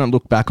 Because you're going to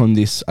look back on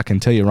this, I can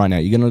tell you right now,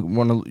 you're going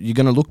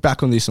to look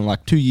back on this in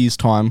like 2 years'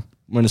 time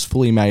when it's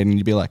fully made, and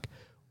you'll be like,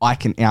 I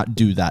can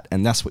outdo that.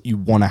 And that's what you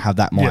want to have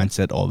that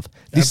mindset of.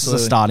 This is a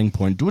starting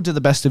point. Do it to the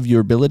best of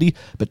your ability,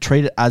 but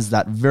treat it as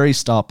that very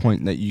start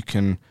point that you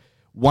can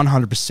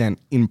 100%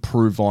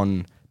 improve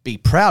on, be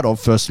proud of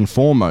first and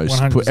foremost,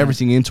 100%. Put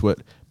everything into it,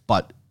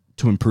 but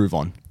to improve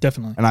on.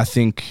 Definitely. And I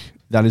think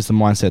that is the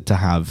mindset to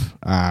have,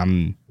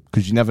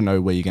 because you never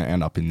know where you're going to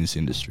end up in this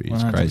industry.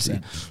 It's 100%. Crazy.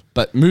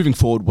 But moving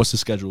forward, what's the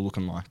schedule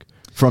looking like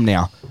from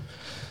now?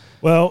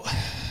 Well,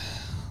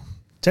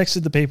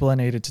 texted the people I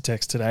needed to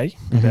text today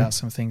about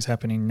some things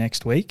happening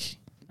next week.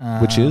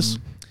 Which is?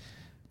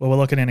 Well, we're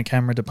looking in a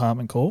camera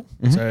department call.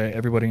 So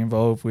everybody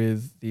involved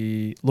with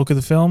the look of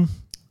the film,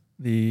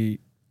 the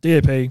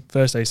DOP,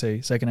 first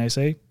AC, second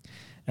AC,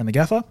 and the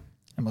gaffer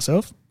and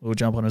myself will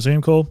jump on a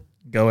Zoom call,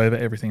 go over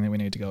everything that we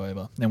need to go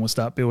over. Then we'll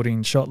start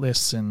building shot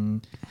lists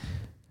and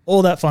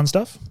all that fun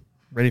stuff,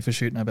 ready for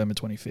shoot November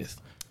 25th.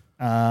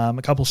 A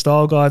couple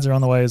style guides are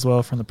on the way as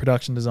well from the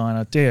production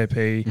designer, DOP,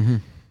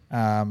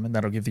 and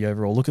that'll give the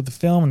overall look at the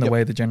film and the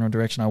way the general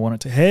direction I want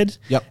it to head.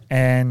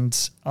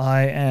 And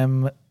I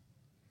am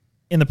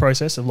in the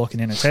process of locking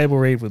in a table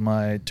read with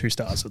my 2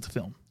 stars of the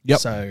film.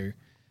 So,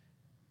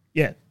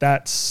 yeah,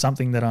 that's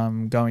something that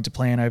I'm going to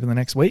plan over the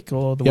next week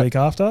or the week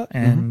after,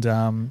 and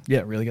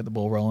really get the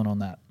ball rolling on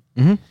that.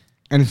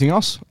 Anything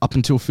else up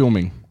until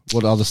filming?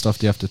 What other stuff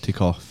do you have to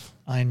tick off?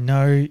 I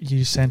know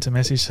you sent a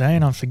message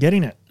saying I'm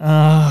forgetting it.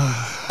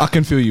 I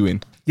can fill you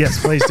in.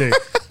 Yes, please do.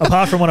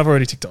 Apart from what I've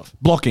already ticked off.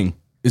 Blocking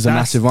is a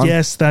massive one.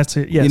 Yes, that's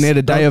it. Yes. You need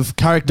a day of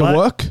character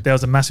work. There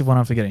was a massive one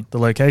I'm forgetting. The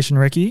location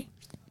recce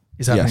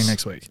is happening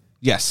next week.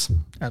 Yes.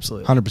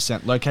 Absolutely.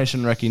 100%.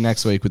 Location recce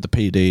next week with the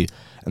PD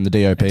and the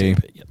DOP.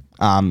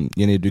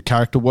 You need to do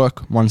character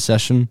work, 1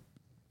 session,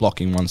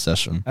 blocking 1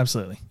 session.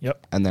 Absolutely.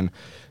 Yep. And then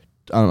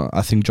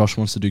I think Josh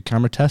wants to do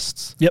camera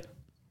tests. Yep.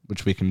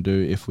 Which we can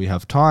do if we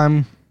have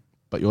time.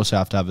 But you also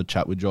have to have a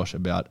chat with Josh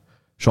about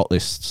shot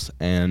lists,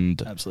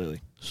 and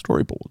Absolutely.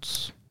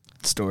 storyboards.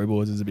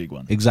 Storyboards is a big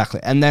one. Exactly.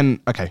 And then,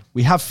 okay,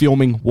 we have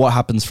filming. What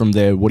happens from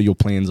there? What are your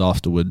plans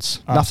afterwards?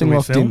 After Nothing we've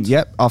locked in. filmed?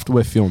 Yep, after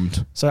we're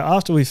filmed. So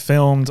after we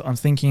filmed, I'm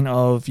thinking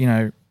of,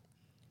 we'll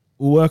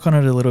work on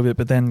it a little bit,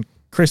 but then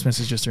Christmas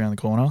is just around the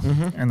corner,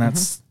 and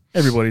that's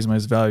everybody's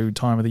most valued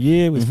time of the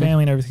year with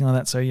family and everything like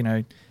that.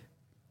 So,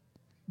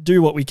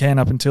 do what we can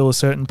up until a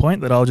certain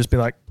point that I'll just be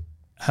like,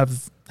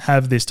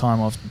 have this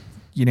time off.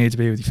 You need to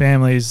be with your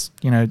families,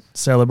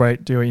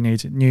 celebrate, do what you need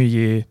to. New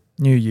year,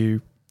 new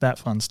you, that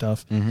fun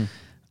stuff. And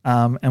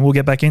we'll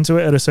get back into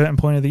it at a certain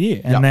point of the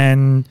year. And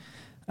then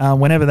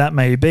whenever that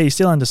may be,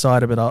 still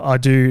undecided, but I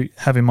do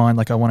have in mind,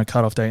 like I want a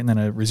cutoff date and then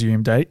a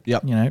resume date,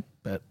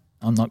 but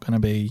I'm not going to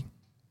be,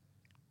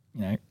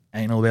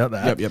 anal about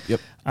that. Yep.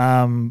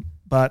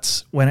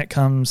 But when it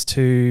comes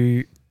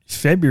to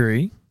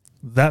February,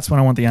 that's when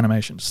I want the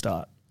animation to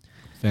start.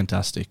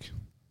 Fantastic.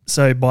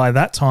 So by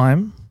that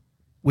time,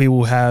 we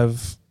will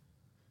have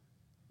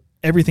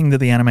everything that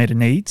the animator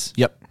needs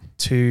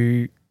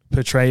to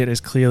portray it as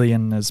clearly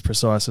and as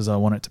precise as I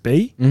want it to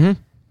be.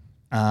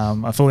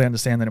 I fully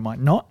understand that it might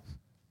not.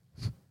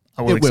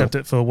 I will accept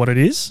it for what it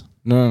is.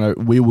 No.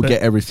 We will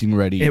get everything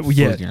ready for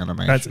the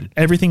animation.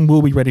 Everything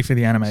will be ready for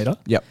the animator.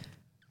 Yep.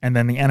 And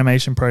then the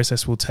animation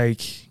process will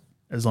take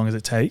as long as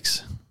it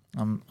takes.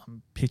 I'm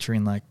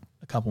picturing like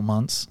a couple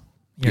months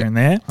here and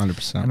there.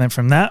 100%. And then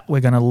from that,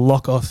 we're going to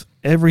lock off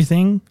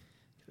everything,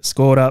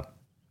 scored up,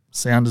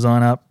 sound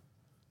design up,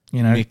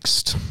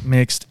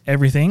 mixed,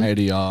 everything.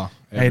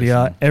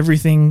 ADR,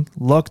 everything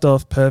locked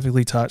off,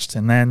 perfectly touched.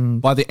 And then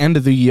by the end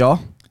of the year,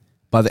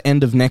 by the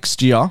end of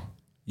next year,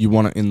 you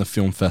want it in the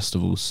film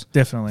festivals.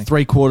 Definitely.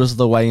 3/4 of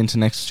the way into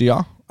next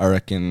year, I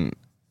reckon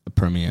a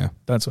premiere.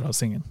 That's what I was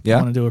thinking. Yeah.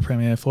 I want to do a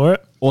premiere for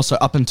it. Also,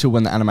 up until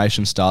when the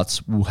animation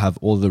starts, we'll have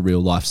all the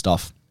real life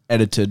stuff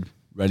edited,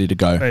 ready to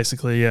go.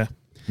 Basically, yeah.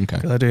 Okay.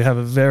 Because I do have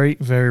a very,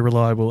 very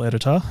reliable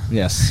editor.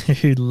 Yes.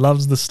 Who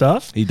loves the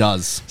stuff. He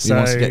does. He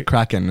wants to get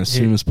cracking as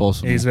soon as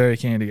possible. He's very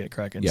keen to get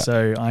cracking. Yeah.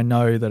 So I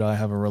know that I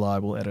have a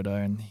reliable editor,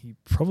 and he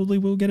probably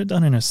will get it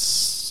done in a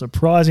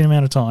surprising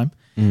amount of time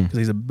because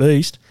he's a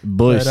beast.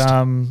 But,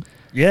 and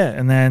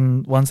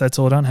then once that's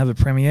all done, have a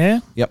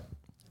premiere. Yep.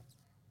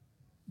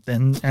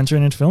 Then enter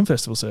it into film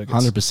festival circuits.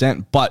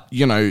 100%. But,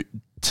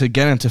 to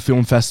get into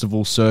film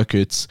festival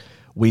circuits,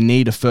 we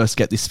need to first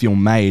get this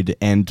film made,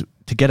 and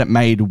to get it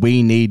made,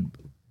 we need,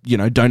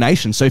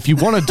 donations. So if you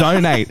want to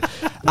donate,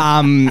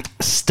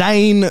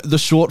 Stain the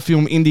short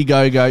film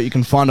Indiegogo, you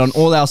can find on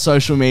all our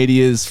social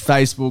medias,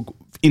 Facebook,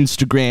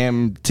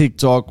 Instagram,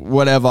 TikTok,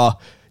 whatever.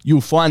 You'll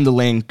find the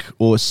link,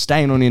 or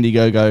Stain on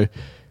Indiegogo.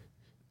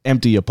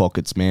 Empty your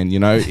pockets, man.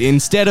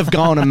 Instead of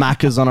going to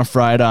Macca's on a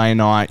Friday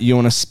night, you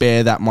want to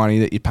spare that money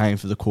that you're paying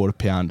for the quarter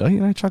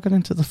pounder. Chuck it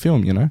into the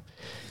film.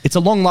 It's a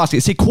long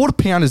lasting. See, quarter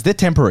pounders, they're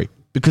temporary.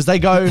 Because they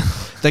go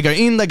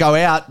in, they go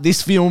out.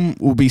 This film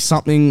will be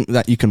something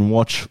that you can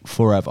watch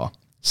forever.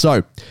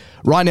 So,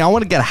 right now, I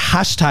want to get a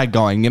hashtag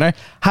going,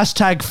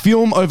 Hashtag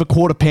film over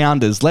quarter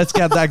pounders. Let's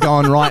get that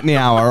going right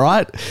now, all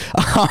right?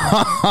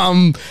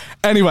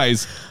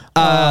 Anyways.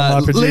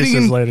 My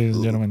producers, ladies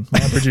and gentlemen. My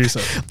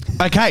producer.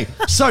 Okay,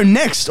 so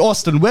next,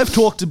 Austin, we've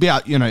talked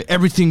about,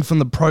 everything from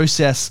the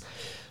process,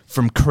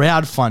 from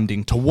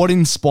crowdfunding to what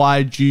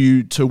inspired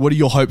you to what are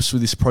your hopes for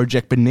this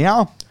project. But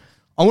now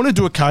I want to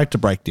do a character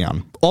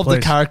breakdown of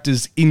the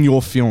characters in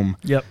your film.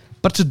 Yep.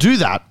 But to do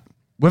that,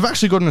 we've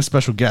actually gotten a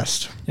special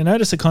guest. You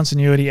notice a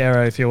continuity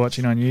error if you're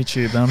watching on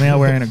YouTube. I'm now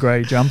wearing a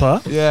grey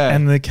jumper. Yeah.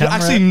 And the camera...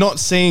 You're actually not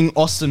seeing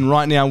Austin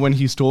right now when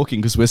he's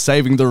talking because we're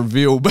saving the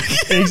reveal.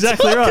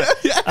 Exactly right.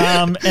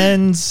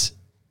 And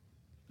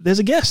there's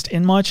a guest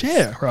in my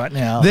chair right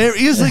now. There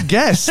is a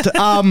guest.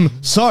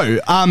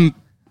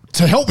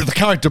 To help with the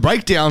character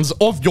breakdowns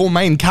of your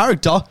main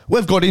character,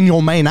 we've got in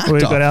your main actor.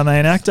 We've got our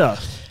main actor.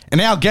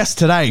 And our guest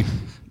today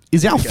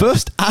is our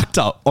first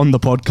actor on the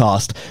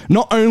podcast.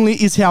 Not only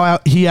is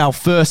he our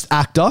first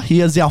actor,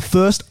 he is our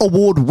first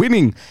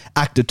award-winning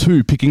actor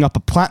too, picking up a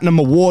Platinum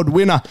Award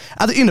winner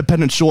at the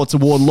Independent Shorts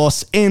Award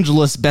Los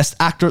Angeles Best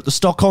Actor at the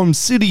Stockholm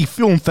City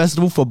Film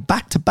Festival for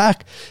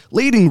back-to-back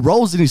leading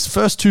roles in his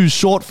first 2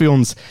 short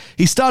films.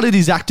 He started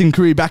his acting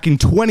career back in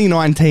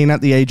 2019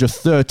 at the age of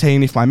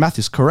 13, if my math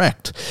is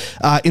correct,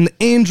 in the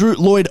Andrew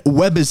Lloyd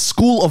Webber's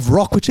School of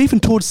Rock, which even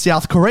toured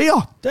South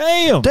Korea.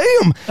 Damn.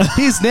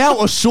 He's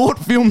now a short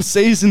film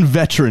seasoned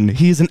veteran.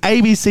 He is an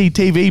ABC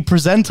TV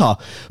presenter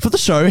for the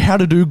show How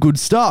to Do Good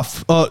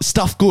Stuff.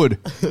 Stuff Good.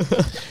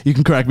 You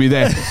can correct me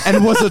there.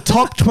 And was a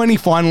top 20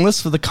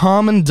 finalist for the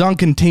Carmen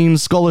Duncan Teen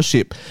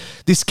Scholarship.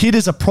 This kid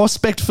is a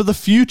prospect for the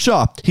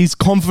future. He's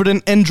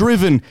confident and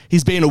driven.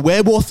 He's been a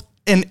werewolf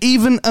and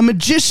even a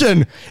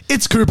magician.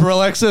 It's Cooper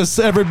Alexis,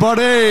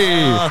 everybody.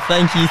 Oh,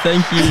 thank you.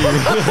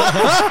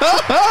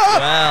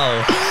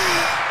 Wow.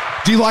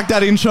 Do you like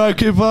that intro,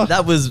 Cooper?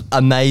 That was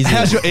amazing.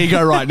 How's your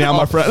ego right now,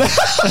 my friend?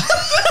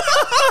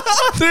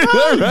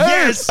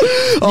 Yes.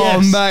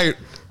 Oh, mate.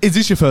 Is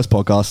this your first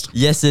podcast?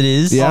 Yes, it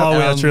is. Yeah. Oh,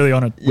 we're truly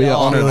honoured. We are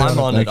honoured.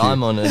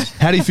 I'm honoured.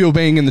 How do you feel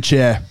being in the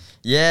chair?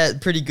 Yeah,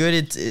 pretty good.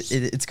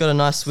 It's got a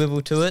nice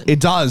swivel to it. It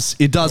does,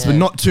 but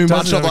not too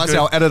much, have a otherwise good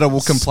our editor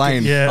will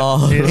complain. Yeah.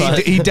 Oh,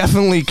 right. He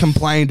definitely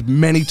complained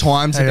many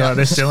times How do you about like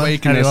this, this Dylan?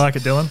 week. How do you like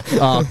it, Dylan?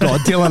 Oh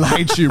God, Dylan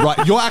hates you,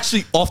 right? You're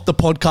actually off the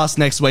podcast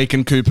next week,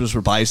 and Cooper's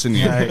replacing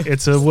you. Hey,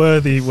 it's a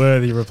worthy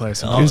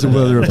replacement. He's a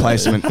worthy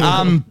replacement.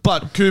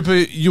 But Cooper,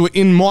 you were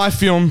in my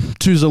film,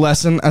 Choose a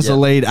Lesson, as a Yep.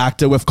 lead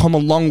actor. We've come a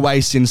long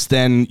way since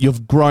then.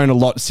 You've grown a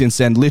lot since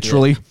then,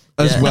 literally.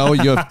 As Yeah. well,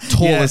 you're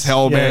tall Yes, as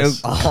hell,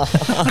 yes.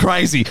 man.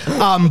 Crazy.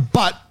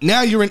 But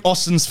now you're in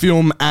Austin's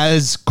film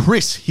as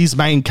Chris, his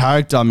main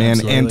character, man.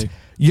 Absolutely.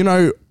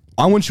 And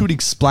I want you to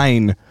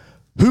explain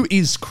who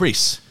is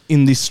Chris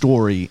in this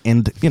story,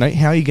 and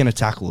how are you going to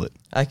tackle it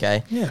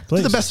Okay. Yeah, to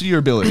please. the best of your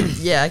ability.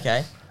 Yeah,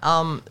 okay.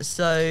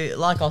 So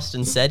like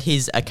Austin said,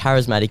 he's a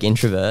charismatic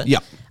introvert.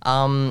 Yep.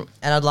 And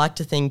I'd like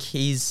to think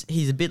he's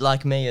a bit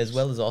like me as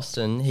well as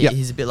Austin. Yep.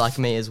 He's a bit like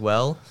me as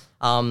well.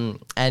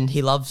 And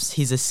he loves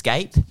his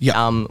escape.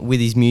 Yep. With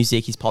his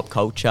music, his pop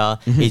culture,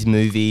 his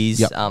movies,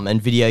 Yep.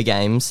 and video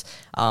games.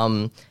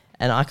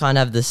 And I kind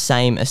of have the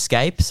same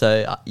escape.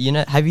 So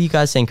have you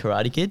guys seen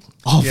Karate Kid?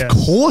 Of Yes.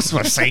 course,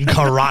 we're saying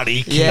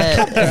karate.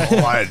 Yeah.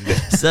 God.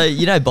 So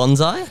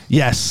Bonsai?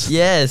 Yes.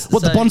 Yes.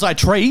 What, the so- bonsai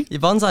tree?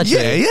 Your bonsai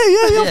tree.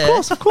 Yeah, Yeah.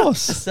 of course.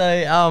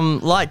 So,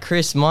 like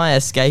Chris, my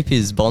escape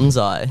is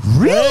bonsai.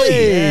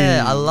 Really?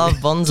 Yeah, I love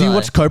bonsai. Do you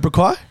watch Cobra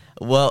Kai?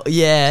 Well,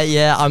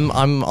 yeah. I'm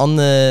on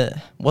the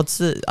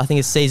I think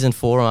it's season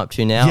 4 I'm up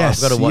to now.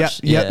 Yes. I've got to watch.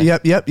 Yep.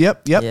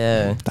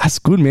 Yeah. That's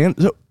good, man.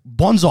 So,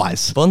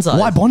 bonsais. Bonsais.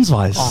 Why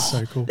bonsais?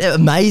 So cool. They're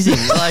amazing.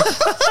 Like,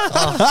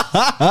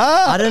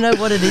 I don't know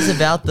what it is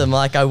about them.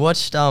 Like, I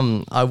watched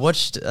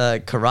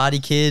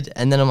Karate Kid,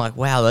 and then I'm like,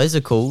 wow, those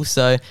are cool.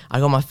 So I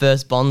got my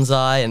first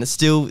bonsai, and it's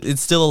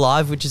still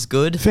alive, which is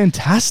good.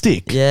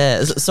 Fantastic.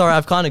 Yeah. Sorry,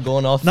 I've kind of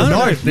gone off. No,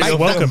 mate. it's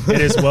welcome.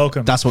 It is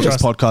welcome. That's what this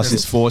podcast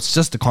is for. It's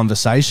just a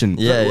conversation.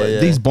 Yeah.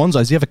 These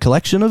bonsais, do you have a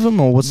collection of them,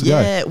 or what's the go?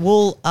 Yeah.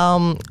 Well,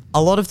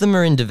 a lot of them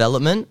are in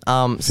development.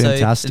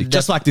 Fantastic. So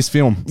Just like this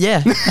film. yeah,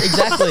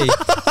 exactly.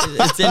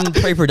 It's in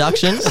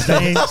pre-production.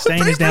 Stain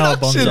is now a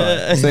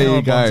bonsai. He's There now you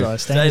a go. bonsai.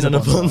 Stain is Stain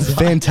on a bonsai.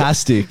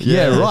 Fantastic.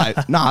 Yeah, right.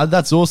 Nah,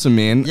 that's awesome,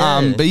 man.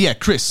 Yeah. But yeah,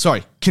 Chris,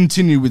 sorry.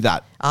 Continue with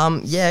that.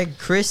 Yeah,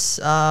 Chris,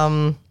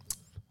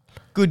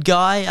 good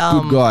guy.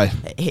 Good guy.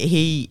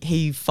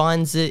 He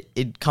finds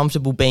it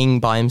comfortable being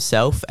by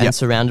himself and Yep.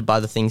 surrounded by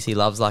the things he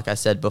loves, like I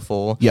said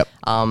before. Yep.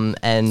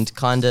 And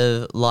kind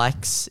of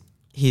likes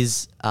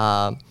his.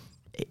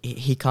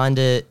 He kind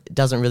of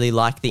doesn't really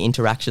like the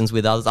interactions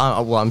with others.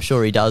 I'm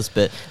sure he does,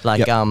 but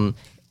like Yep.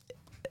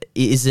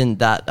 isn't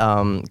that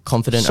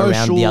confident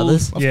around the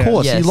others. Of Yeah.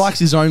 course. Yes. He likes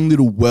his own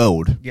little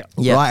world. Yeah.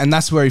 Yeah. Right? And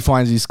that's where he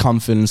finds his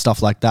comfort and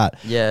stuff like that.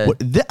 Yeah.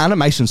 The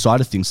animation side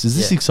of things, does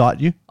this Yeah.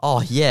 excite you?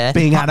 Oh yeah,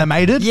 Being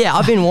animated? Yeah,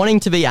 I've been wanting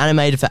to be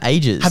animated for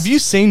ages. Have you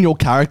seen your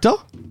character?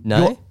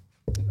 No.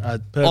 I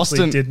purposely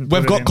Austin, didn't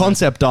we've put it got in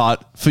concept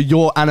art for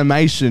your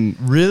animation.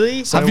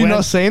 Really? So Have you when-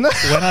 not seen it?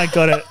 there. When I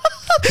got it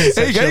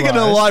There you go, you get a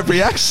conceptualized- live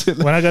reaction.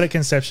 When I got it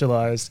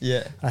conceptualized,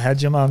 Yeah. I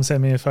had your mum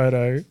send me a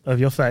photo of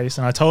your face,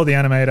 and I told the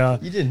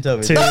animator You didn't tell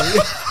me.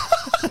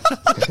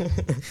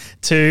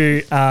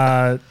 to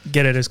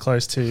get it as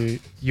close to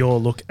your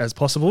look as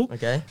possible.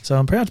 Okay. So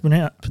I'm proud to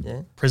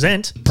Yeah.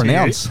 present.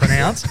 Pronounce. To you,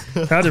 pronounce.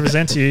 Proud to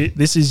present to you.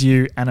 This is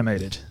you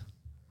animated.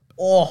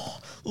 Oh,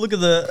 look at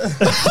the.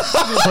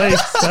 Please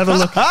have a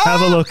look.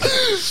 Have a look.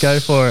 Go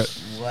for it.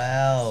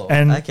 Wow.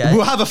 And okay.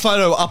 We'll have a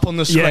photo up on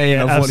the screen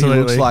yeah, of what he looks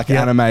absolutely. like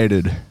Yeah.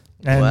 animated.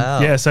 And Wow.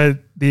 yeah, so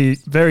the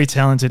very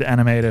talented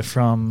animator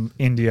from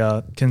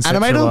India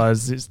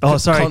conceptualized this. Oh,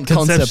 sorry,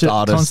 Concept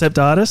artist. Concept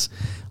artist.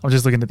 I'm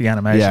just looking at the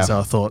animation, Yeah. so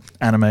I thought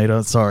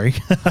animator. Sorry,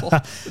 Look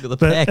at the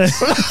But-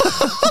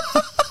 pecs.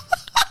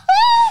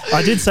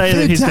 I did say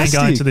that he's been going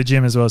Fantastic. to the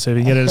gym as well, so if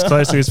you get it as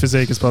close to his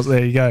physique as possible,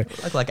 there you go.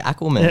 Look like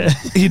Aquaman.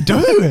 You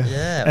do?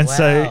 Yeah. And wow.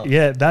 so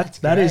yeah, that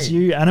is great.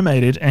 you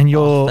animated, and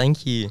Oh,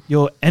 thank you.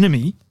 your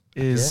enemy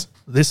is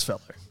this fellow.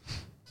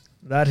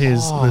 That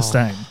is the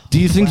Stain. Do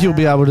you think you'll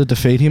be able to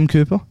defeat him,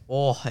 Cooper?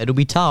 Oh, it'll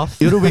be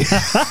tough. It'll be.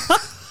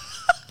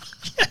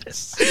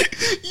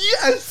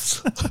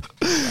 Yes.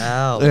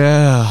 Wow.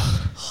 Yeah.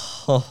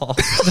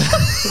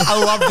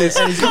 I love this.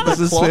 This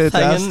is cloth hanging,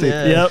 fantastic.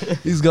 yeah. Yep,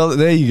 He's got.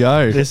 There you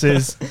go. this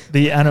is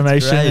the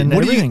animation great. and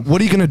What are you? everything. What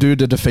are you going to do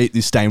to defeat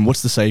this Stain?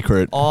 What's the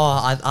secret? Oh,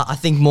 I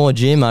think more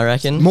gym, I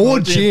reckon. More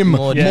gym, More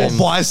more gym.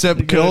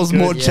 bicep curls, good.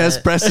 more Yeah.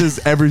 chest presses,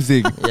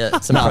 everything. Yeah,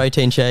 some No.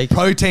 protein shake.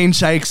 Protein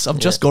shakes. I've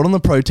just got on the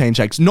protein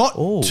shakes, not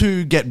Ooh.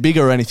 to get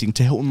bigger or anything,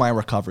 to help with my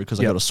recovery because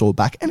I Yep. got a sore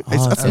back. And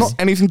that's okay. not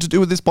anything to do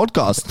with this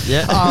podcast.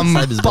 Yeah, same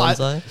as but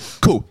bonsai.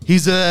 cool.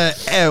 He's a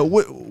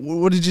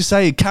what did you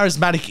say?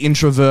 Charismatic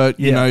introvert.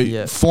 You Yeah. know,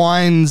 Yeah.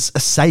 finds a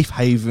safe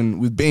haven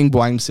with being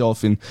by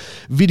himself in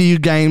video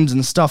games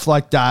and stuff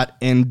like that.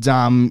 And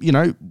you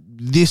know,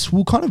 this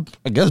will kind of,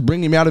 I guess,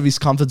 bring him out of his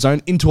comfort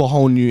zone into a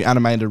whole new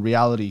animated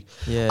reality.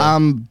 Yeah.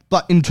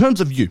 But in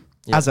terms of you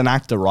Yeah. as an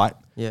actor, right?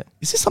 Yeah.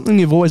 Is this something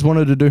you've always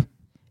wanted to do?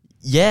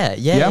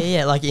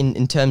 Yeah. Like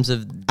in terms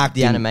of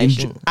the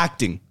animation.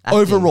 Acting.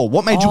 Overall,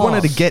 what made you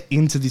want to get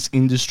into this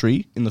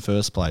industry in the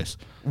first place?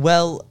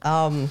 Well,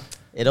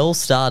 it all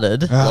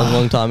started a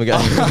long time ago.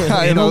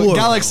 In a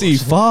galaxy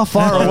far,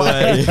 far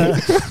away.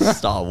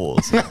 Star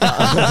Wars.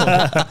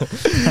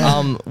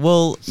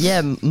 Well,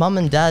 yeah, Mum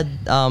and Dad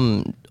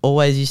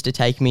always used to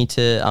take me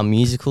to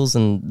musicals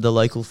and the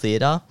local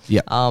theatre.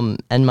 Yeah.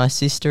 And my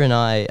sister and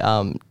I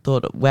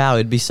thought, wow,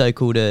 it'd be so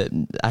cool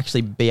to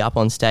actually be up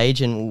on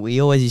stage. And we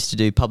always used to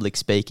do public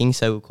speaking,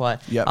 so we're quite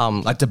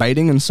like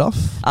debating and stuff.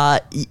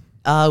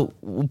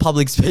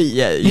 Public speak,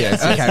 yeah.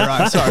 Okay,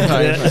 right. Sorry.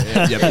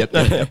 Yep.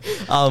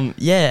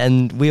 Yeah,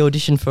 and we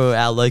auditioned for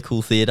our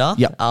local theatre.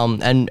 Yep.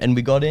 And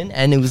we got in,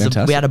 and it was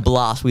we had a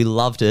blast. We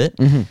loved it.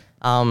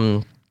 Mm-hmm.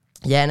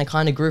 Yeah, and it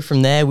kind of grew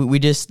from there. We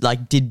just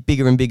like did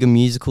bigger and bigger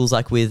musicals,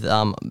 like with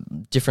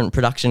different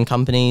production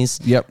companies.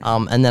 Yep.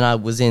 And then I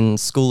was in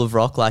School of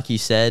Rock, like you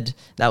said.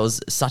 That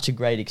was such a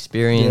great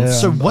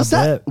experience. Yeah, so was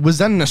that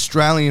an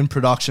Australian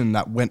production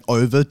that went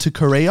over to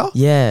Korea?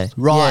 Yeah.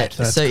 Right.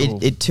 Yeah. So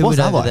cool. it toured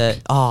over there.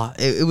 Oh,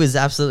 it was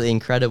absolutely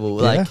incredible.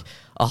 Like,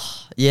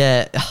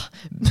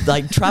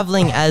 like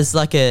traveling as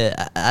like a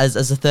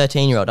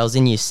 13-year-old. I was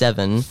in year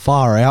 7.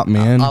 Far out,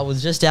 man. I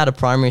was just out of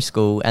primary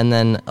school, and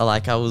then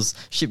like I was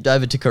shipped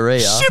over to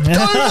Korea. Shipped over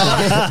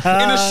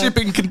in a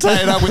shipping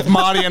container with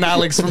Marty and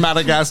Alex from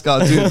Madagascar,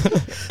 dude.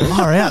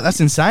 Far out.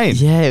 That's insane.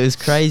 Yeah, it was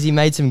crazy.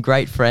 Made some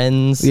great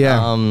friends.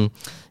 Yeah.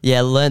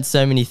 Yeah, learned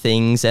so many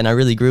things, and I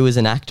really grew as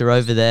an actor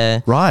over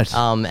there. Right.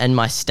 And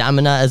my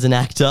stamina as an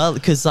actor,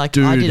 because like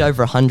I did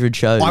over 100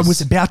 shows. I was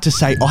about to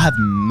say I have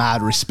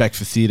mad respect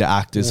for theatre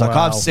actors. Like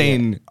I've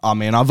seen, I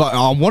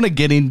want to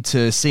get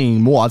into seeing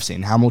more. I've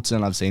seen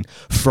Hamilton. I've seen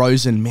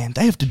Frozen. Man,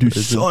 they have to do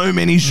so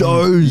many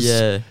shows.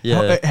 Yeah.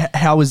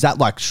 How is that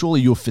like?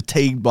 Surely you're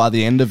fatigued by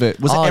the end of it.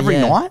 Was it every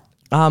night?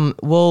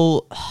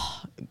 Well,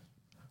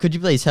 could you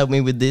please help me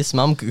with this,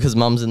 Mum? Because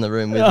Mum's in the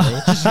room with me.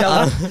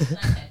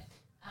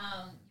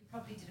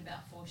 Probably did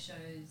about 4 shows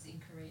in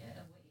Korea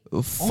a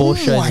week. 4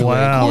 shows a week.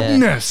 Wow.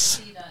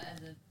 Goodness.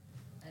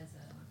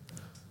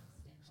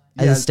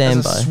 As a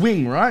standby. As a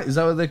swing, right? Is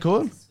that what they're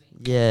called?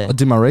 Yeah. I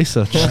did my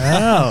research.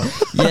 Wow.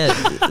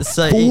 Yeah.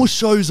 So 4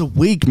 shows a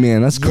week,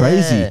 man. That's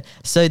crazy. Yeah.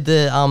 So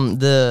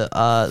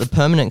the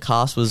permanent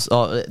cast was.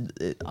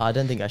 I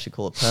don't think I should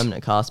call it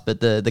permanent cast,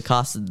 but the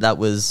cast that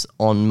was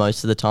on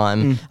most of the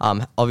time,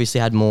 obviously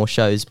had more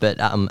shows. But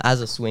as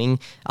a swing,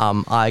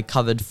 I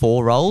covered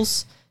 4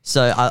 roles.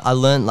 So I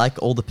learned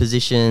like all the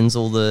positions,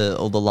 all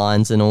the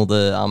lines, and all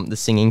the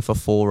singing for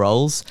 4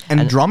 roles.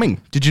 And drumming.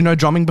 Did you know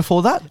drumming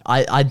before that?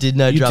 I did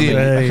know You drumming.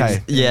 did? Okay.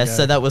 Yeah,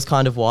 so that was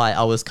kind of why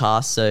I was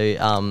cast. So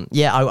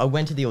I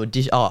went to the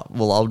audition. Oh,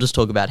 well, I'll just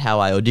talk about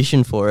how I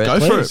auditioned for it. Go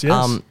for it.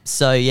 Yes.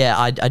 So yeah,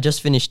 I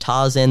just finished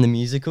Tarzan the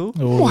musical.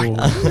 Ooh.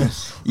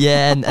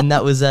 Yeah, and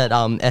that was at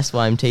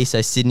SYMT,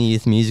 so Sydney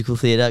Youth Musical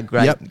Theatre.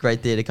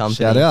 Great theatre company.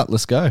 Shout out.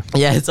 Let's go.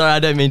 Yeah, sorry, I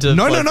don't mean to.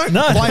 No.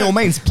 By all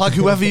means, plug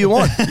whoever you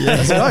want.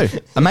 Let's go.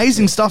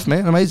 Amazing stuff,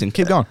 man. Amazing.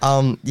 Keep going.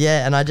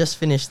 Yeah, and I just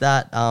finished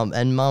that.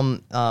 And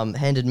Mum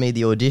handed me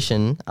the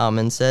audition.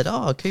 And said,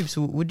 "Oh, Coops,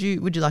 would you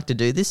like to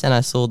do this?" And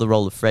I saw the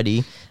role of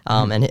Freddie.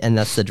 And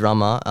that's the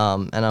drummer.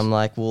 And I'm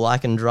like, well, I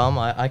can drum.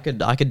 I could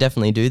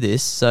definitely do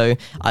this. So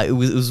it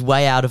was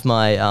way out of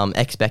my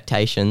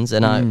expectations,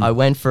 and I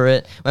went for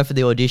it. Went for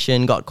the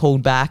audition. Got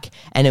called back,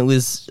 and it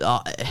was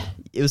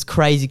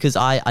crazy because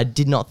I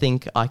did not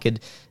think I could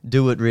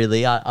do it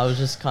really. I was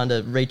just kind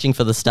of reaching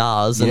for the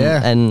stars,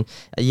 and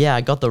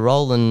I got the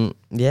role, and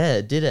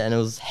did it, and it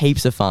was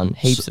heaps of fun.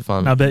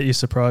 I bet you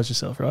surprised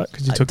yourself, right?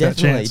 Because you took that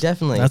chance.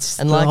 Definitely. That's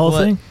and the like whole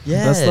thing.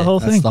 Yeah, That's the whole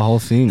thing. That's the whole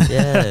thing.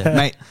 Yeah,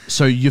 Mate,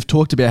 so you've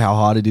talked about how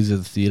hard it is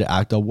as a theatre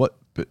actor. But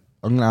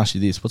I'm going to ask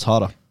you this. What's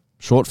harder?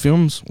 Short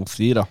films or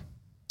theatre?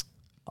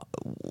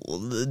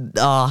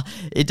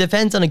 It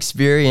depends on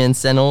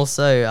experience, and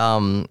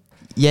also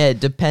it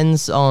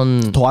depends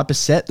on Type of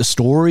set, the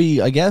story,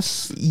 I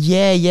guess.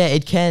 Yeah,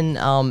 it can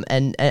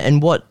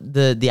and what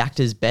the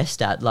actor's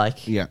best at,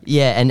 like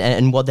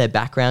and what their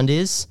background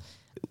is.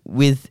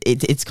 With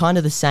it's kind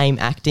of the same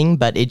acting,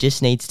 but it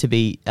just needs to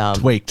be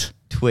tweaked.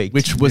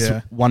 Which was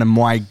one of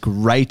my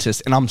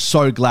greatest, and I'm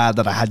so glad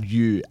that I had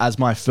you as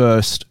my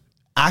first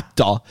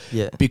actor,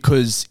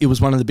 because it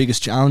was one of the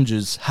biggest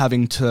challenges,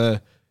 having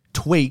to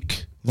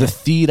tweak the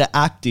theatre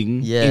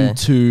acting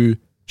into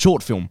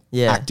short film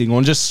acting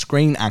or just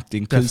screen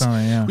acting, because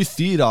with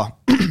theatre,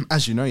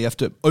 as you know, you have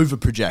to over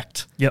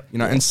project.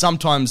 And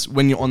sometimes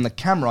when you're on the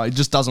camera, it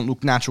just doesn't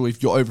look natural.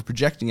 If you're over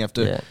projecting, you have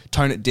to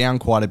tone it down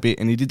quite a bit,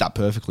 and you did that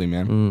perfectly,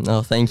 man.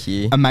 Oh, thank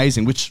you.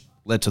 Amazing. Which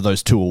led to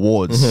those 2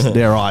 awards,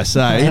 dare I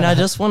say. And I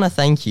just want to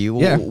thank you.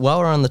 While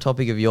we're on the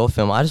topic of your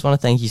film, I just want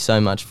to thank you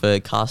so much for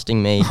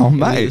casting me. Oh,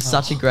 mate. It was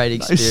such a great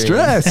experience. No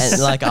stress.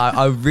 And like,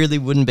 I really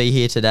wouldn't be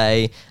here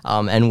today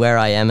and where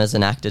I am as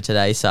an actor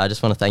today. So I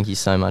just want to thank you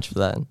so much for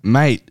that.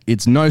 Mate,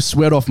 it's no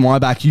sweat off my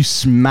back. You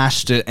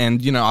smashed it.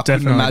 And, I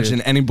couldn't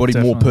imagine anybody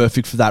more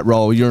perfect for that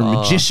role. You're a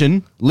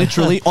magician,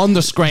 literally, on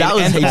the screen. That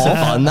was and heaps off. of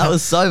fun. That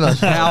was so much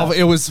fun.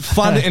 It was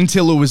fun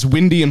until it was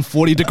windy and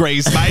 40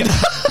 degrees, mate.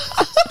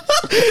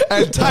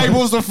 and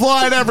tables are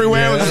flying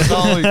everywhere. Yeah.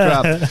 Holy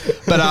crap.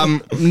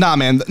 But nah,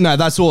 man, no,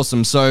 that's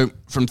awesome. So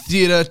from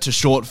theatre to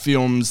short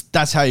films,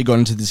 that's how you got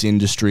into this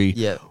industry.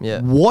 Yeah,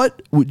 yeah.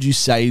 What would you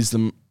say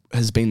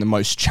has been the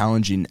most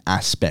challenging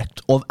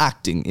aspect of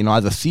acting in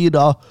either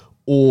theatre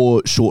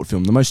or short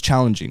film? The most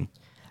challenging?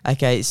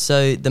 Okay,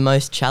 so the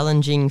most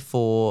challenging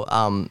for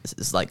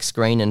like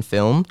screen and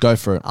film. Go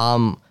for it.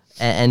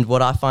 And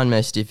what I find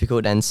most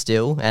difficult and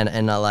still, and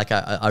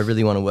I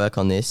really want to work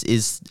on this,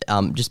 is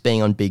just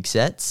being on big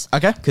sets.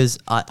 Okay. Because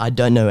I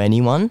don't know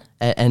anyone,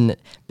 and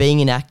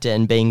being an actor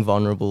and being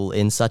vulnerable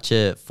in such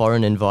a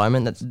foreign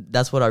environment,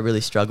 that's what I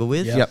really struggle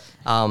with. Yep.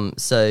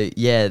 So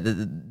yeah,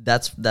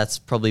 that's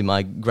probably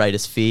my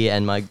greatest fear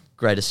and my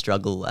greatest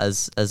struggle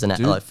as an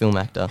like film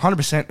actor.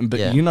 100%. But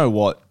Yeah. you know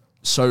what?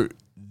 So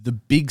the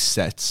big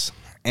sets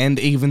and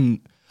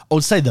even I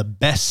would say the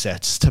best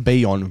sets to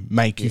be on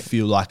make you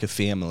feel like a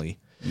family.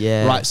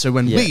 Yeah. Right. So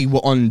when we were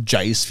on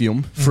Jay's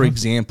film, for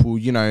example,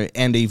 you know,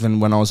 and even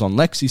when I was on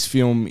Lexi's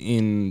film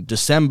in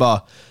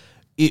December,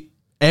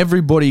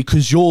 everybody,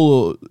 because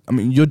you're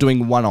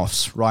doing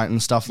one-offs, right,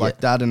 and stuff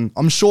like that. And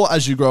I'm sure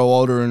as you grow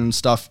older and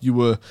stuff,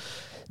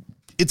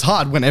 it's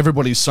hard when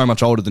everybody's so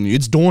much older than you.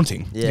 It's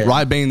daunting,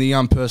 right, being the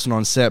young person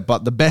on set.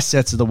 But the best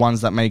sets are the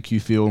ones that make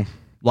you feel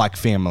like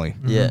family.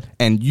 Yeah.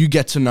 And you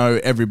get to know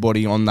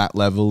everybody on that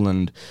level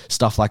and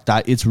stuff like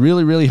that. It's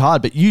really, really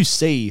hard. But you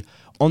see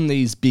on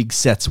these big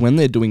sets when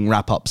they're doing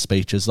wrap-up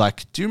speeches,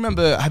 like, do you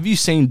remember, have you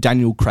seen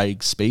Daniel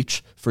Craig's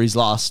speech for his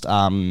last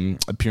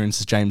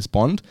appearance as James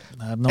Bond?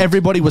 I have not.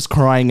 Everybody was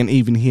crying and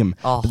even him.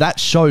 Oh. But that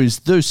shows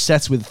those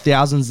sets with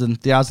thousands and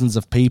thousands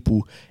of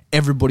people,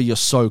 everybody are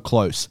so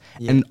close.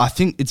 And I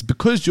think it's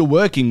because you're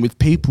working with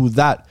people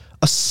that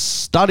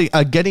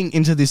are getting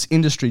into this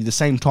industry the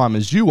same time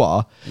as you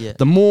are,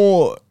 the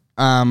more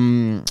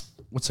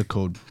what's it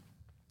called?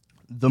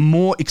 The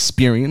more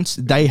experience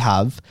they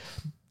have,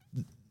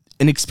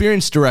 an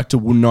experienced director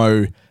will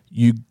know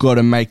you got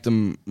to make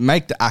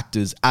the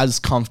actors as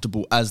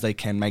comfortable as they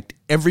can, make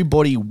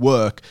everybody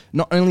work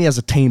not only as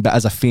a team but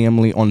as a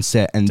family on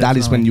set, and that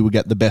is when you will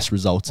get the best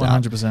results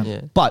out. 100%.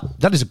 Yeah. But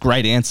that is a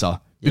great answer.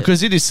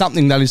 Because it is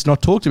something that is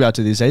not talked about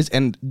to these days.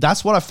 And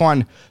that's what I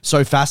find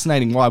so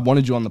fascinating, why I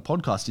wanted you on the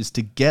podcast, is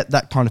to get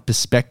that kind of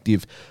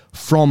perspective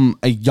from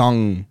a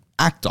young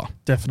actor.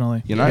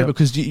 Definitely. You know, Yep.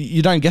 because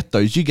you don't get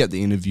those. You get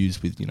the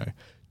interviews with, you know,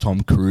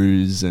 Tom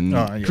Cruise and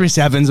Oh, yeah. Chris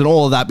Evans and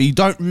all of that, but you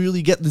don't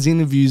really get these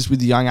interviews with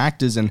the young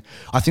actors. And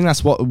I think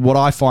that's what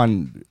I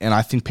find, and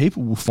I think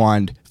people will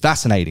find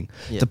fascinating,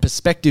 the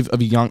perspective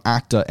of a young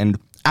actor. And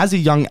as a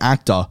young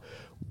actor,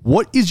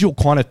 what is your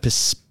kind of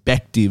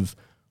perspective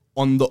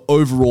on the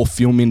overall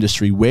film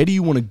industry? Where do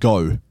you want to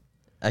go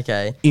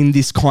Okay. in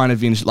this kind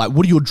of industry? Like,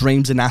 what are your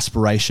dreams and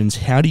aspirations?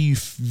 How do you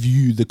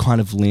view the kind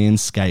of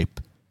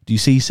landscape? Do you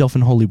see yourself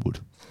in Hollywood?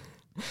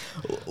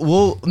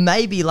 Well,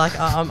 maybe like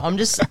I'm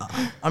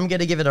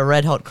gonna give it a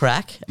red hot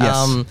crack.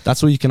 Yes,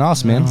 that's what you can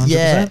ask, man.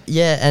 Yeah,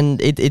 and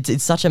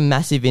it's such a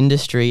massive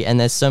industry, and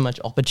there's so much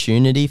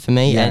opportunity for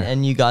me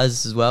and you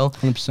guys as well.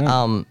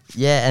 100%.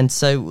 Yeah, and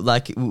so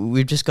like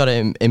we've just got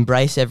to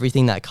embrace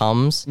everything that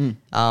comes.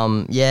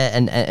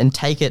 And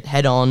take it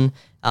head on.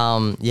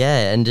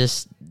 And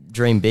just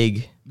dream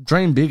big.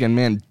 Dream big, and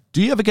man,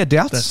 do you ever get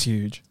doubts? That's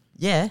huge.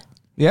 Yeah.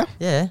 Yeah?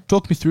 Yeah.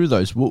 Talk me through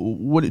those.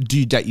 What do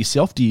you doubt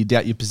yourself? Do you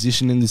doubt your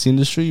position in this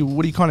industry?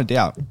 What do you kind of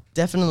doubt?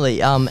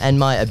 Definitely. And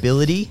my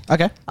ability.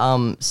 Okay.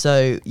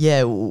 So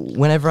yeah,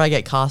 whenever I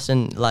get cast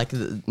in, like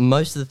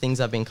most of the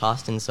things I've been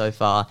cast in so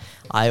far,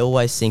 I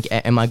always think,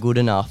 am I good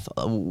enough?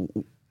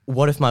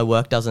 What if my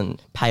work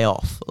doesn't pay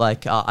off?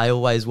 Like I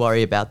always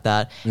worry about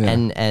that. Yeah.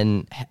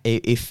 And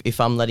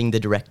if I'm letting the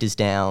directors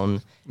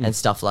down and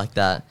stuff like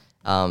that,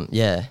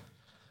 yeah.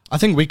 I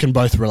think we can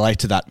both relate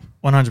to that.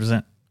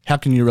 100%. How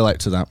can you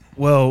relate to that?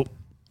 Well,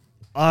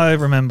 I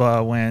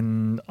remember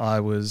when I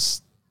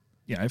was,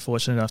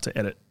 fortunate enough to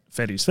edit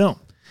Fetty's film,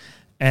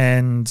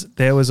 and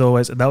that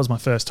was my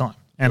first time,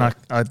 and I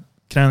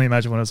can only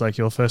imagine what it was like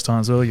your first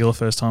time as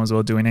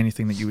well, doing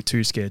anything that you were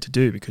too scared to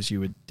do because you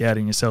were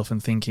doubting yourself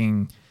and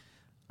thinking,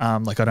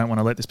 like, I don't want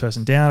to let this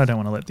person down. I don't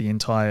want to let the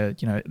entire,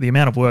 the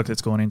amount of work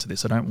that's gone into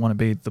this. I don't want to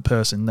be the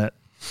person that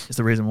is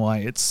the reason why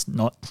it's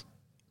not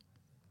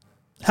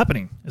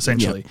happening,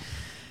 essentially. Yeah.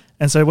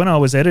 And so when I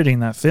was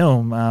editing that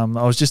film, I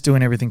was just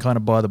doing everything kind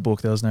of by the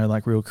book. There was no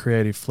like real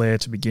creative flair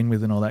to begin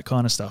with and all that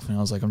kind of stuff. And I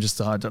was like, I'm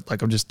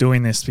just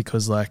doing this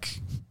because like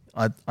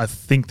I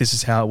think this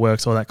is how it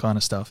works, all that kind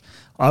of stuff.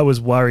 I was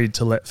worried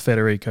to let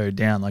Federico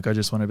down. Like I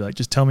just want to be like,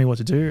 just tell me what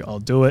to do, I'll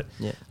do it.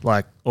 Yeah.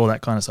 Like all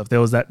that kind of stuff.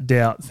 There was that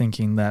doubt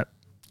thinking that,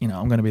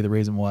 I'm going to be the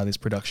reason why this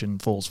production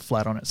falls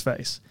flat on its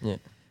face. Yeah.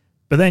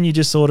 But then you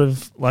just sort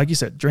of, like you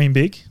said, dream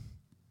big,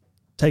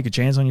 take a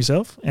chance on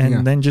yourself,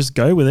 and then just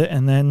go with it,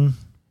 and then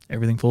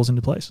everything falls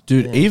into place.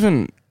 Dude,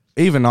 even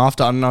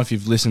after, I don't know if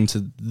you've listened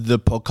to the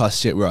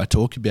podcast yet where I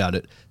talk about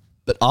it,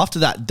 but after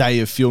that day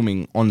of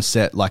filming on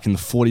set, like in the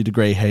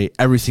 40-degree heat,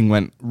 everything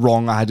went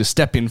wrong. I had to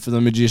step in for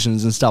the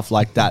magicians and stuff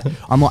like that.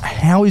 I'm like,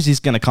 how is this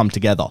going to come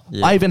together?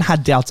 Yeah. I even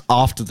had doubts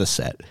after the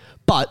set.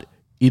 But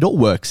it all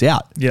works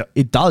out. Yeah.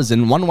 It does.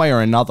 And one way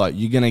or another,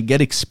 you're going to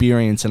get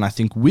experience. And I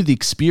think with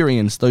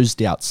experience, those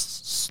doubts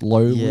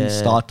slowly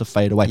start to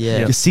fade away. Yeah.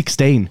 You're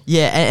 16.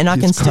 Yeah, and I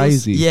can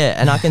crazy. still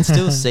and I can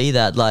still see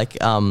that like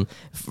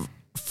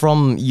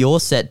from your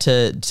set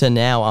to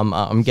now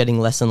I'm getting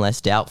less and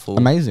less doubtful.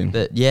 Amazing.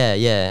 But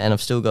and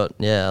I've still got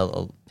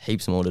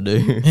heaps more to do.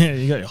 Yeah,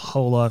 you got your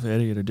whole life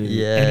ahead of you to do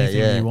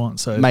anything you want.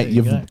 So Mate,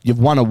 you've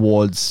won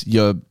awards.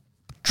 You've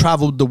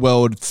traveled the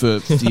world for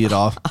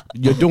theatre.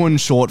 You're doing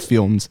short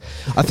films.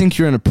 I think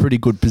you're in a pretty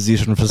good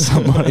position for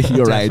somebody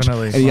your age.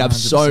 And you have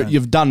 100%.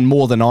 you've done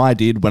more than I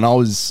did when I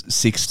was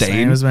 16.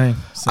 Same as me.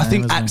 I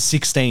think Same as at me.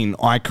 16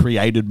 I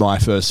created my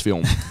first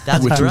film.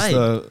 That's which great.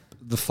 was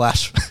the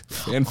Flash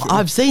fan film.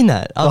 I've seen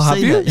that. I've have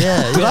seen you? that.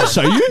 Yeah. Did I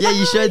show you? Yeah,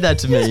 you showed that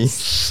to me.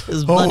 It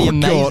was bloody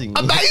amazing.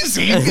 God.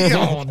 Amazing.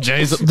 Oh,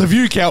 jeez. The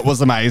view count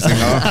was amazing.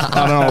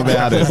 I don't know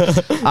about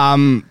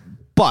it.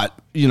 But,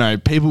 you know,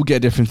 people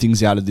get different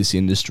things out of this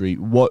industry.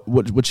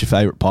 What's your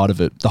favorite part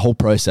of it? The whole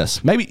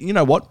process. Maybe, you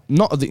know what?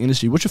 Not of the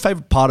industry. What's your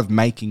favorite part of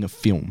making a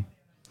film?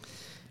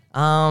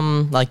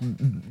 Like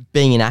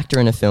being an actor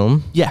in a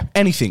film. Yeah,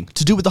 anything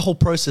to do with the whole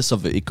process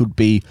of it. It could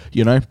be,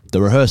 you know,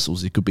 the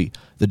rehearsals. It could be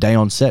the day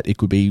on set. It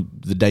could be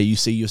the day you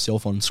see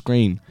yourself on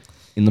screen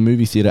in the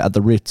movie theater at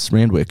the Ritz,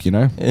 Randwick, you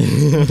know?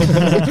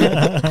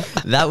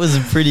 That was a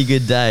pretty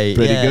good day.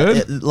 Pretty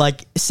good?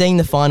 Like seeing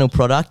the final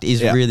product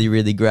is really,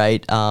 really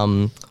great.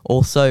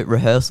 Also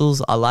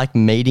rehearsals. I like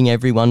meeting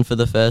everyone for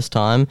the first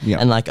time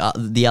and like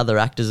the other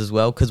actors as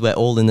well, because we're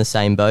all in the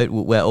same boat.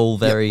 We're all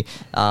very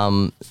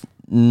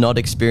not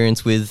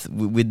experienced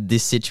with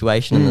this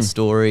situation and the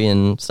story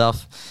and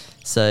stuff.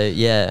 So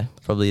yeah,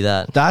 probably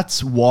that.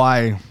 That's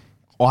why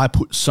I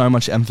put so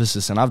much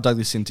emphasis, and I've dug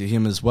this into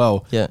him as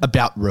well,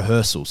 about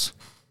rehearsals.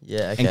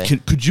 Yeah, okay.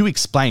 And could you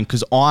explain?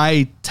 Because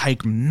I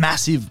take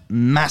massive,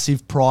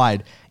 massive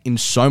pride in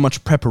so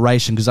much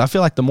preparation, because I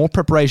feel like the more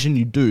preparation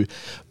you do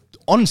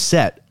on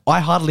set,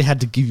 I hardly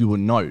had to give you a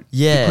note.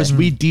 Yeah. Because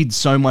we did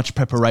so much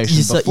preparation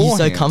You're so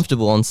beforehand.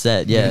 comfortable on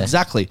set, yeah.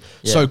 Exactly.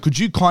 Yeah. So could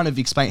you kind of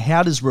explain,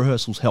 how does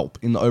rehearsals help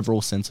in the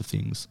overall sense of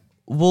things?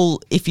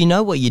 Well, if you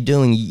know what you're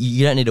doing,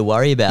 you don't need to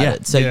worry about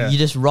it. So you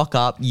just rock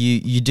up,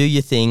 you do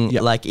your thing.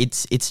 Yeah. Like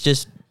it's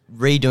just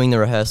redoing the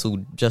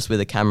rehearsal just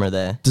with a camera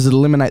there. Does it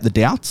eliminate the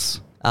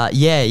doubts?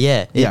 Yeah.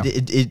 Yeah.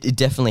 It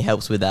definitely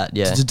helps with that.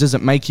 Yeah. Does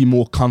it make you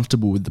more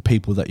comfortable with the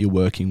people that you're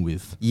working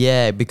with?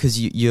 Yeah, because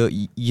you're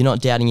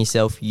not doubting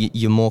yourself.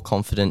 You're more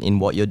confident in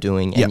what you're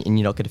doing, and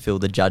you're not going to feel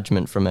the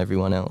judgment from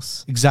everyone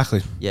else.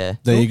 Exactly. Yeah.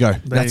 There you go.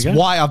 There That's you go.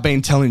 why I've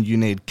been telling you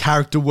need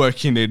character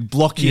work, you need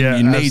blocking, Yeah,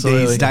 you need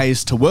absolutely. these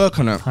days to work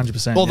on it.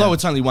 100%, Although yeah.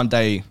 it's only one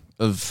day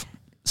of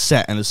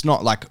set and it's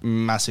not like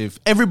massive.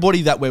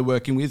 Everybody that we're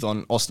working with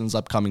on Austin's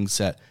upcoming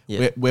set,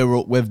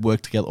 we've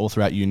worked together all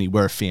throughout uni.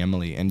 We're a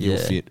family, and you'll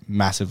fit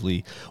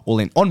massively all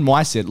in. On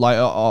my set, like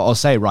I'll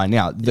say right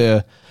now,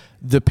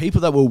 the people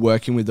that we're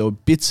working with, there were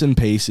bits and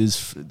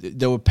pieces.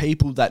 There were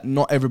people that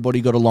not everybody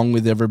got along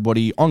with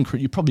everybody on crew.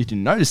 You probably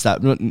didn't notice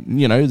that. But,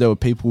 you know, there were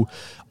people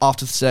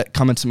after the set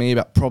coming to me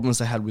about problems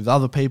they had with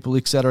other people,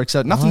 et cetera, et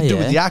cetera. Nothing to do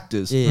with the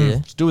actors.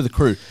 It's to do with the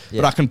crew.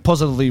 But I can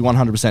positively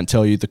 100%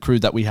 tell you the crew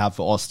that we have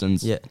for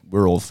Austin's,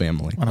 we're all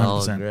family.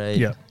 100%. Oh, great.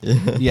 Yeah.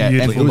 Yeah,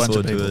 and Beautiful bunch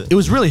of people. it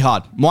was really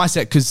hard. My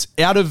set, because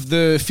out of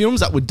the films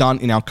that were done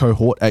in our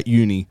cohort at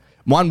uni,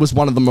 mine was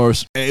one of the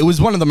most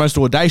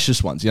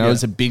audacious ones. You know, it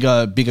was a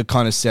bigger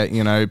kind of set.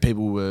 You know,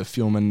 people were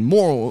filming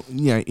more,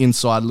 you know,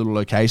 inside little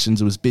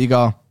locations. It was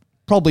bigger,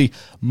 probably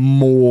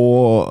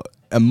more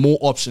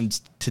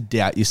options to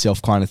doubt yourself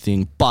kind of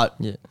thing. But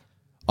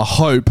I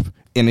hope,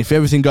 and if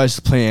everything goes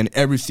to plan,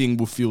 everything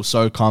will feel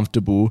so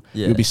comfortable.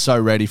 You'll be so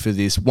ready for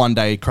this. One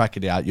day, crack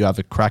it out. You have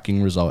a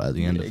cracking result at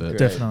the end of it. Great,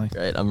 Definitely.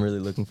 Great. I'm really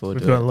looking forward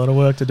We've to got a it. lot of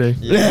work to do.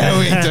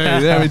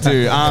 There we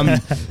do.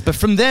 But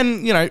from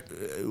then, you know,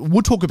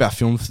 we'll talk about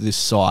film for this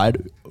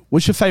side.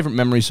 What's your favorite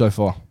memory so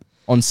far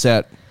on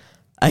set?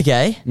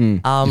 Okay. Your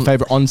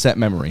favorite on set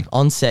memory?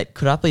 On set,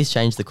 could I please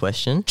change the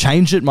question?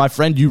 Change it, my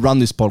friend. You run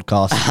this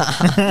podcast.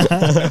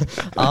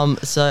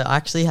 So I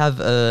actually have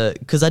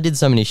because I did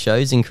so many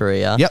shows in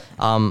Korea. Yep.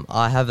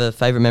 I have a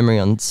favorite memory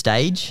on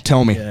stage.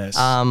 Tell me. Yes.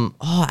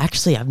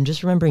 Actually, I'm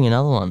just remembering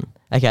another one.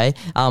 Okay.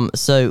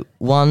 So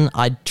one,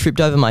 I tripped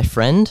over my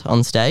friend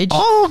on stage.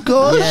 Oh,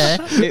 God. Yeah.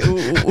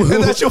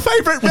 And that's your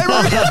favorite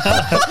memory?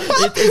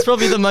 It's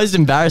probably the most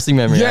embarrassing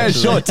memory. Yeah,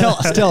 actually. sure.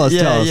 Tell us.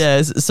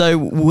 Yeah. So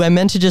we're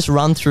meant to just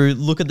run through,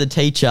 look at the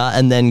teacher,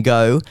 and then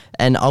go.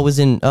 And I was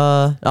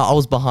I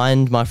was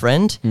behind my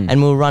friend,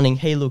 and we were running.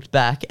 He looked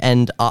back,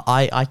 and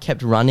I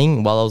kept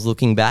running while I was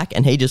looking back,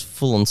 and he just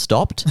full on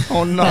stopped.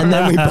 Oh, no. And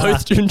then we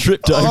both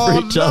tripped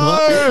over each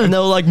other, and they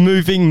were like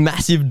moving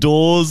massive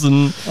doors,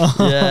 and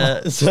yeah.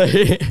 So.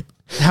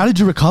 How did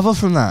you recover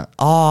from that?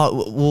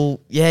 Oh,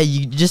 well, yeah,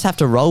 you just have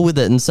to roll with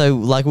it. And so,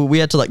 like, we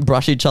had to, like,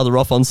 brush each other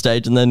off on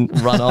stage and then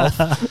run off.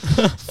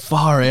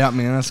 Far out,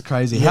 man. That's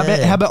crazy. How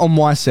Yeah. about on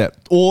my set?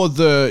 Or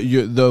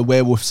the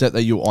werewolf set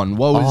that you're on?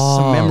 What was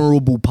some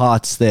memorable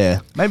parts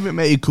there? Maybe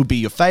it could be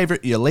your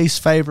favorite, your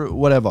least favorite,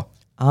 whatever.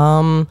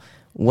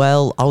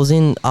 Well, I was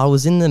in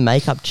the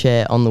makeup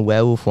chair on the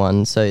werewolf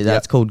one, so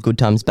that's called Good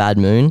Times Bad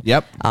Moon.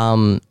 Yep.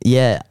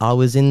 Yeah, I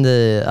was in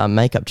the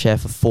makeup chair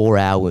for 4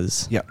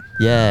 hours. Yep.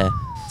 Yeah.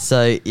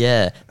 So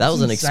that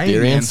was an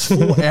experience.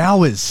 4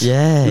 hours.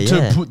 Yeah,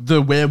 To put the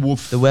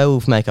werewolf. The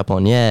werewolf makeup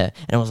on, and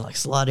I was like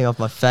sliding off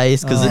my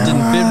face because it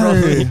didn't fit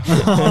properly.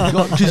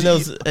 And there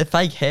was a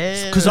fake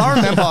hair. Because I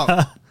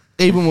remember,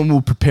 even when we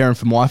were preparing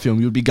for my film,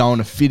 you'd be going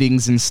to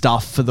fittings and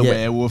stuff for the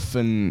werewolf,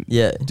 and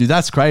dude,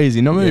 that's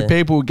crazy. Not many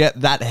people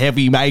get that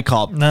heavy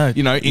makeup. No.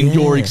 You know, in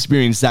your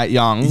experience, that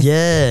young.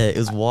 Yeah, it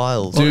was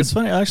wild. Well, it's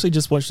funny. I actually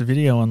just watched a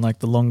video on like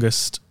the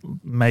longest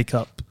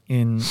makeup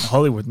in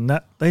Hollywood, and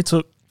that they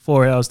took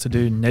 4 hours to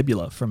do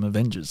Nebula from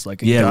Avengers,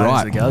 like Guardians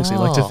of the Galaxy.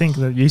 Like to think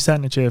that you sat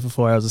in a chair for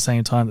 4 hours the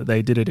same time that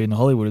they did it in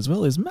Hollywood as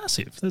well is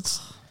massive. It's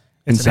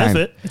insane. An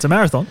effort. It's a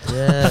marathon.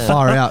 Yeah.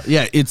 Far out.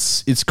 Yeah,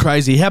 it's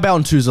crazy. How about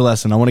on Choose a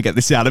Lesson? I want to get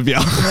this out of you.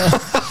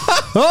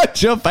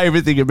 What's your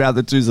favorite thing about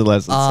the Choose a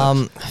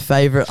Lesson?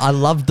 Favorite. I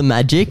loved the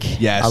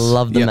magic. Yes. I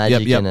loved the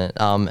magic in it.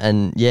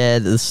 And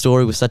the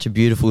story was such a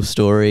beautiful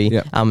story.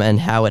 Yep. And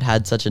how it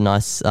had such a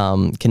nice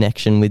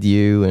connection with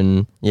you,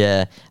 and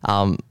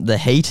the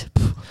heat.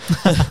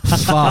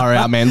 Far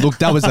out, man. Look,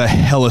 that was a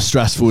hella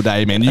stressful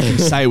day, man. You can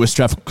say it was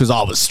stressful because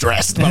I was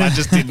stressed, but I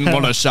just didn't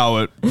want to show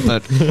it.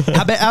 But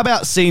how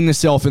about seeing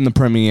yourself in the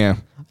premiere?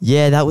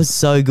 Yeah, that was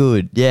so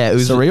good. Yeah, it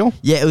was surreal.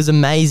 Yeah, it was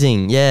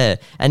amazing. Yeah,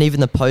 and even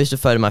the poster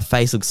photo, my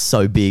face looks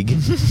so big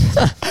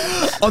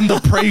on the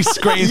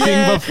pre-screen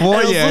thing before.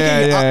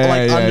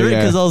 Under it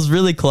because I was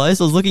really close.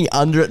 I was looking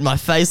under it, and my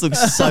face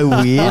looks so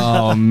weird.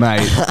 Oh,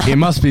 mate, it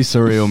must be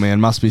surreal, man.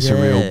 Must be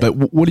surreal.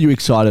 But what are you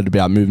excited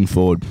about moving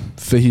forward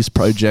for his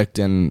project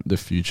and the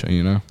future?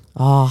 You know.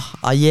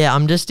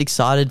 I'm just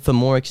excited for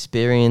more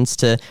experience,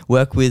 to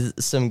work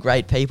with some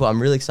great people.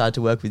 I'm really excited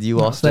to work with you,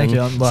 Austin. Thank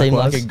you. Seem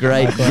like a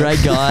great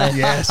guy.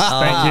 Yes,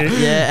 thank you.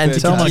 Yeah, and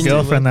tell my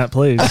girlfriend that,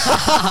 please.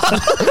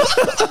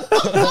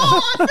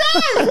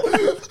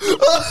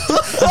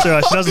 That's all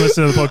right. She doesn't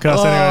listen to the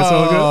podcast anyway. It's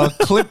all good.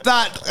 Clip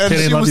that. And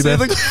Kenny, she love will you, see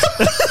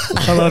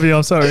Beth. I love you.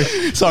 I'm sorry.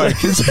 Sorry.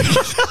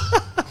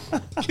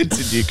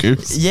 Continue,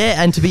 Coops.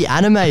 Yeah, and to be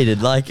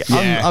animated,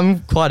 I'm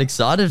quite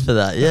excited for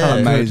that. Yeah,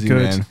 amazing,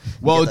 good. Man.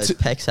 Well, get those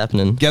pecs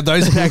happening. Get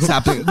those pecs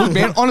happening. Look,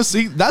 man,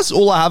 honestly, that's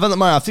all I have at the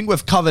moment. I think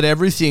we've covered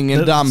everything.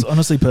 And That's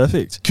honestly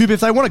perfect. Coop,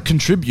 if they want to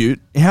contribute,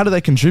 how do they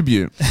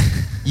contribute?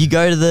 You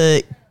go to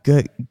the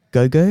the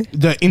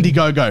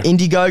Indiegogo.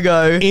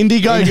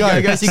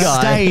 Indiegogo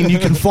Stain. You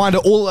can find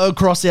it all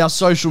across our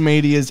social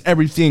medias,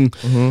 everything.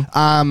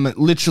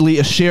 Literally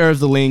a share of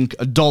the link,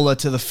 $1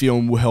 to the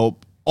film will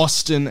help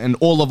Austin and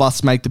all of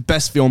us make the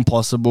best film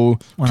possible.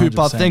 100%.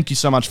 Cooper, thank you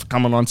so much for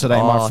coming on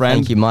today, my friend.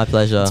 Thank you, my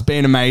pleasure. It's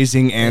been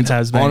amazing. And It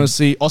has been.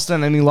 honestly,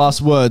 Austin, any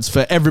last words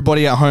for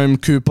everybody at home,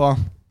 Cooper?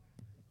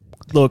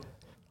 Look,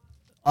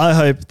 I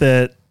hope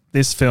that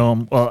this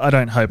film, well, I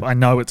don't hope, I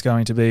know it's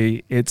going to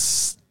be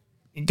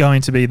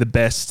the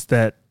best,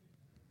 that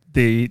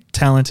the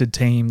talented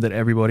team that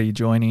everybody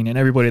joining and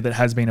everybody that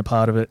has been a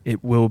part of it,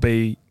 it will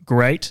be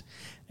great.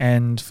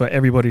 And for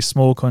everybody's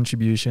small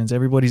contributions,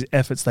 everybody's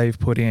efforts they've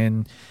put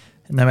in,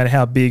 no matter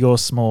how big or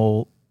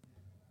small,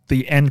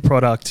 the end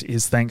product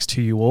is thanks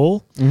to you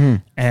all.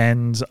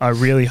 And I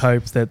really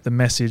hope that the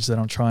message that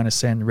I'm trying to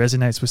send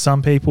resonates with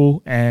some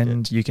people,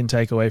 and you can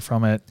take away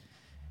from it,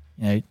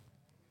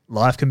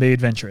 life can be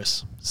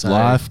adventurous. So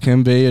Life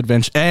can be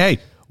adventurous. Hey,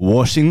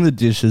 washing the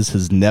dishes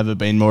has never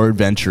been more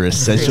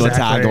adventurous, says your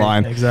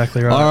tagline.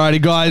 Exactly right.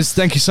 Alrighty, guys.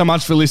 Thank you so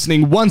much for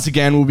listening. Once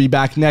again, we'll be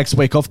back next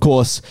week, of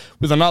course,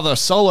 with another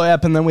solo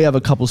app, and then we have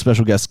a couple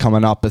special guests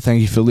coming up. But thank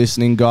you for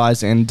listening,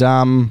 guys. And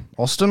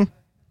Austin,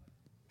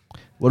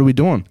 what are we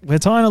doing? We're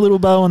tying a little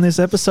bow on this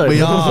episode. We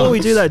But are. Before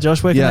we do that,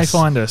 Josh, where can they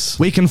find us?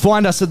 We can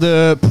find us at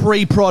the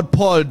Pre-Prod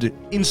Pod,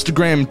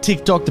 Instagram,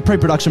 TikTok, the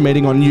pre-production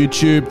meeting on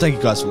YouTube. Thank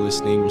you guys for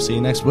listening. We'll see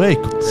you next week.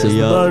 See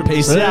ya.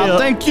 Peace See out. ya.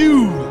 Thank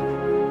you.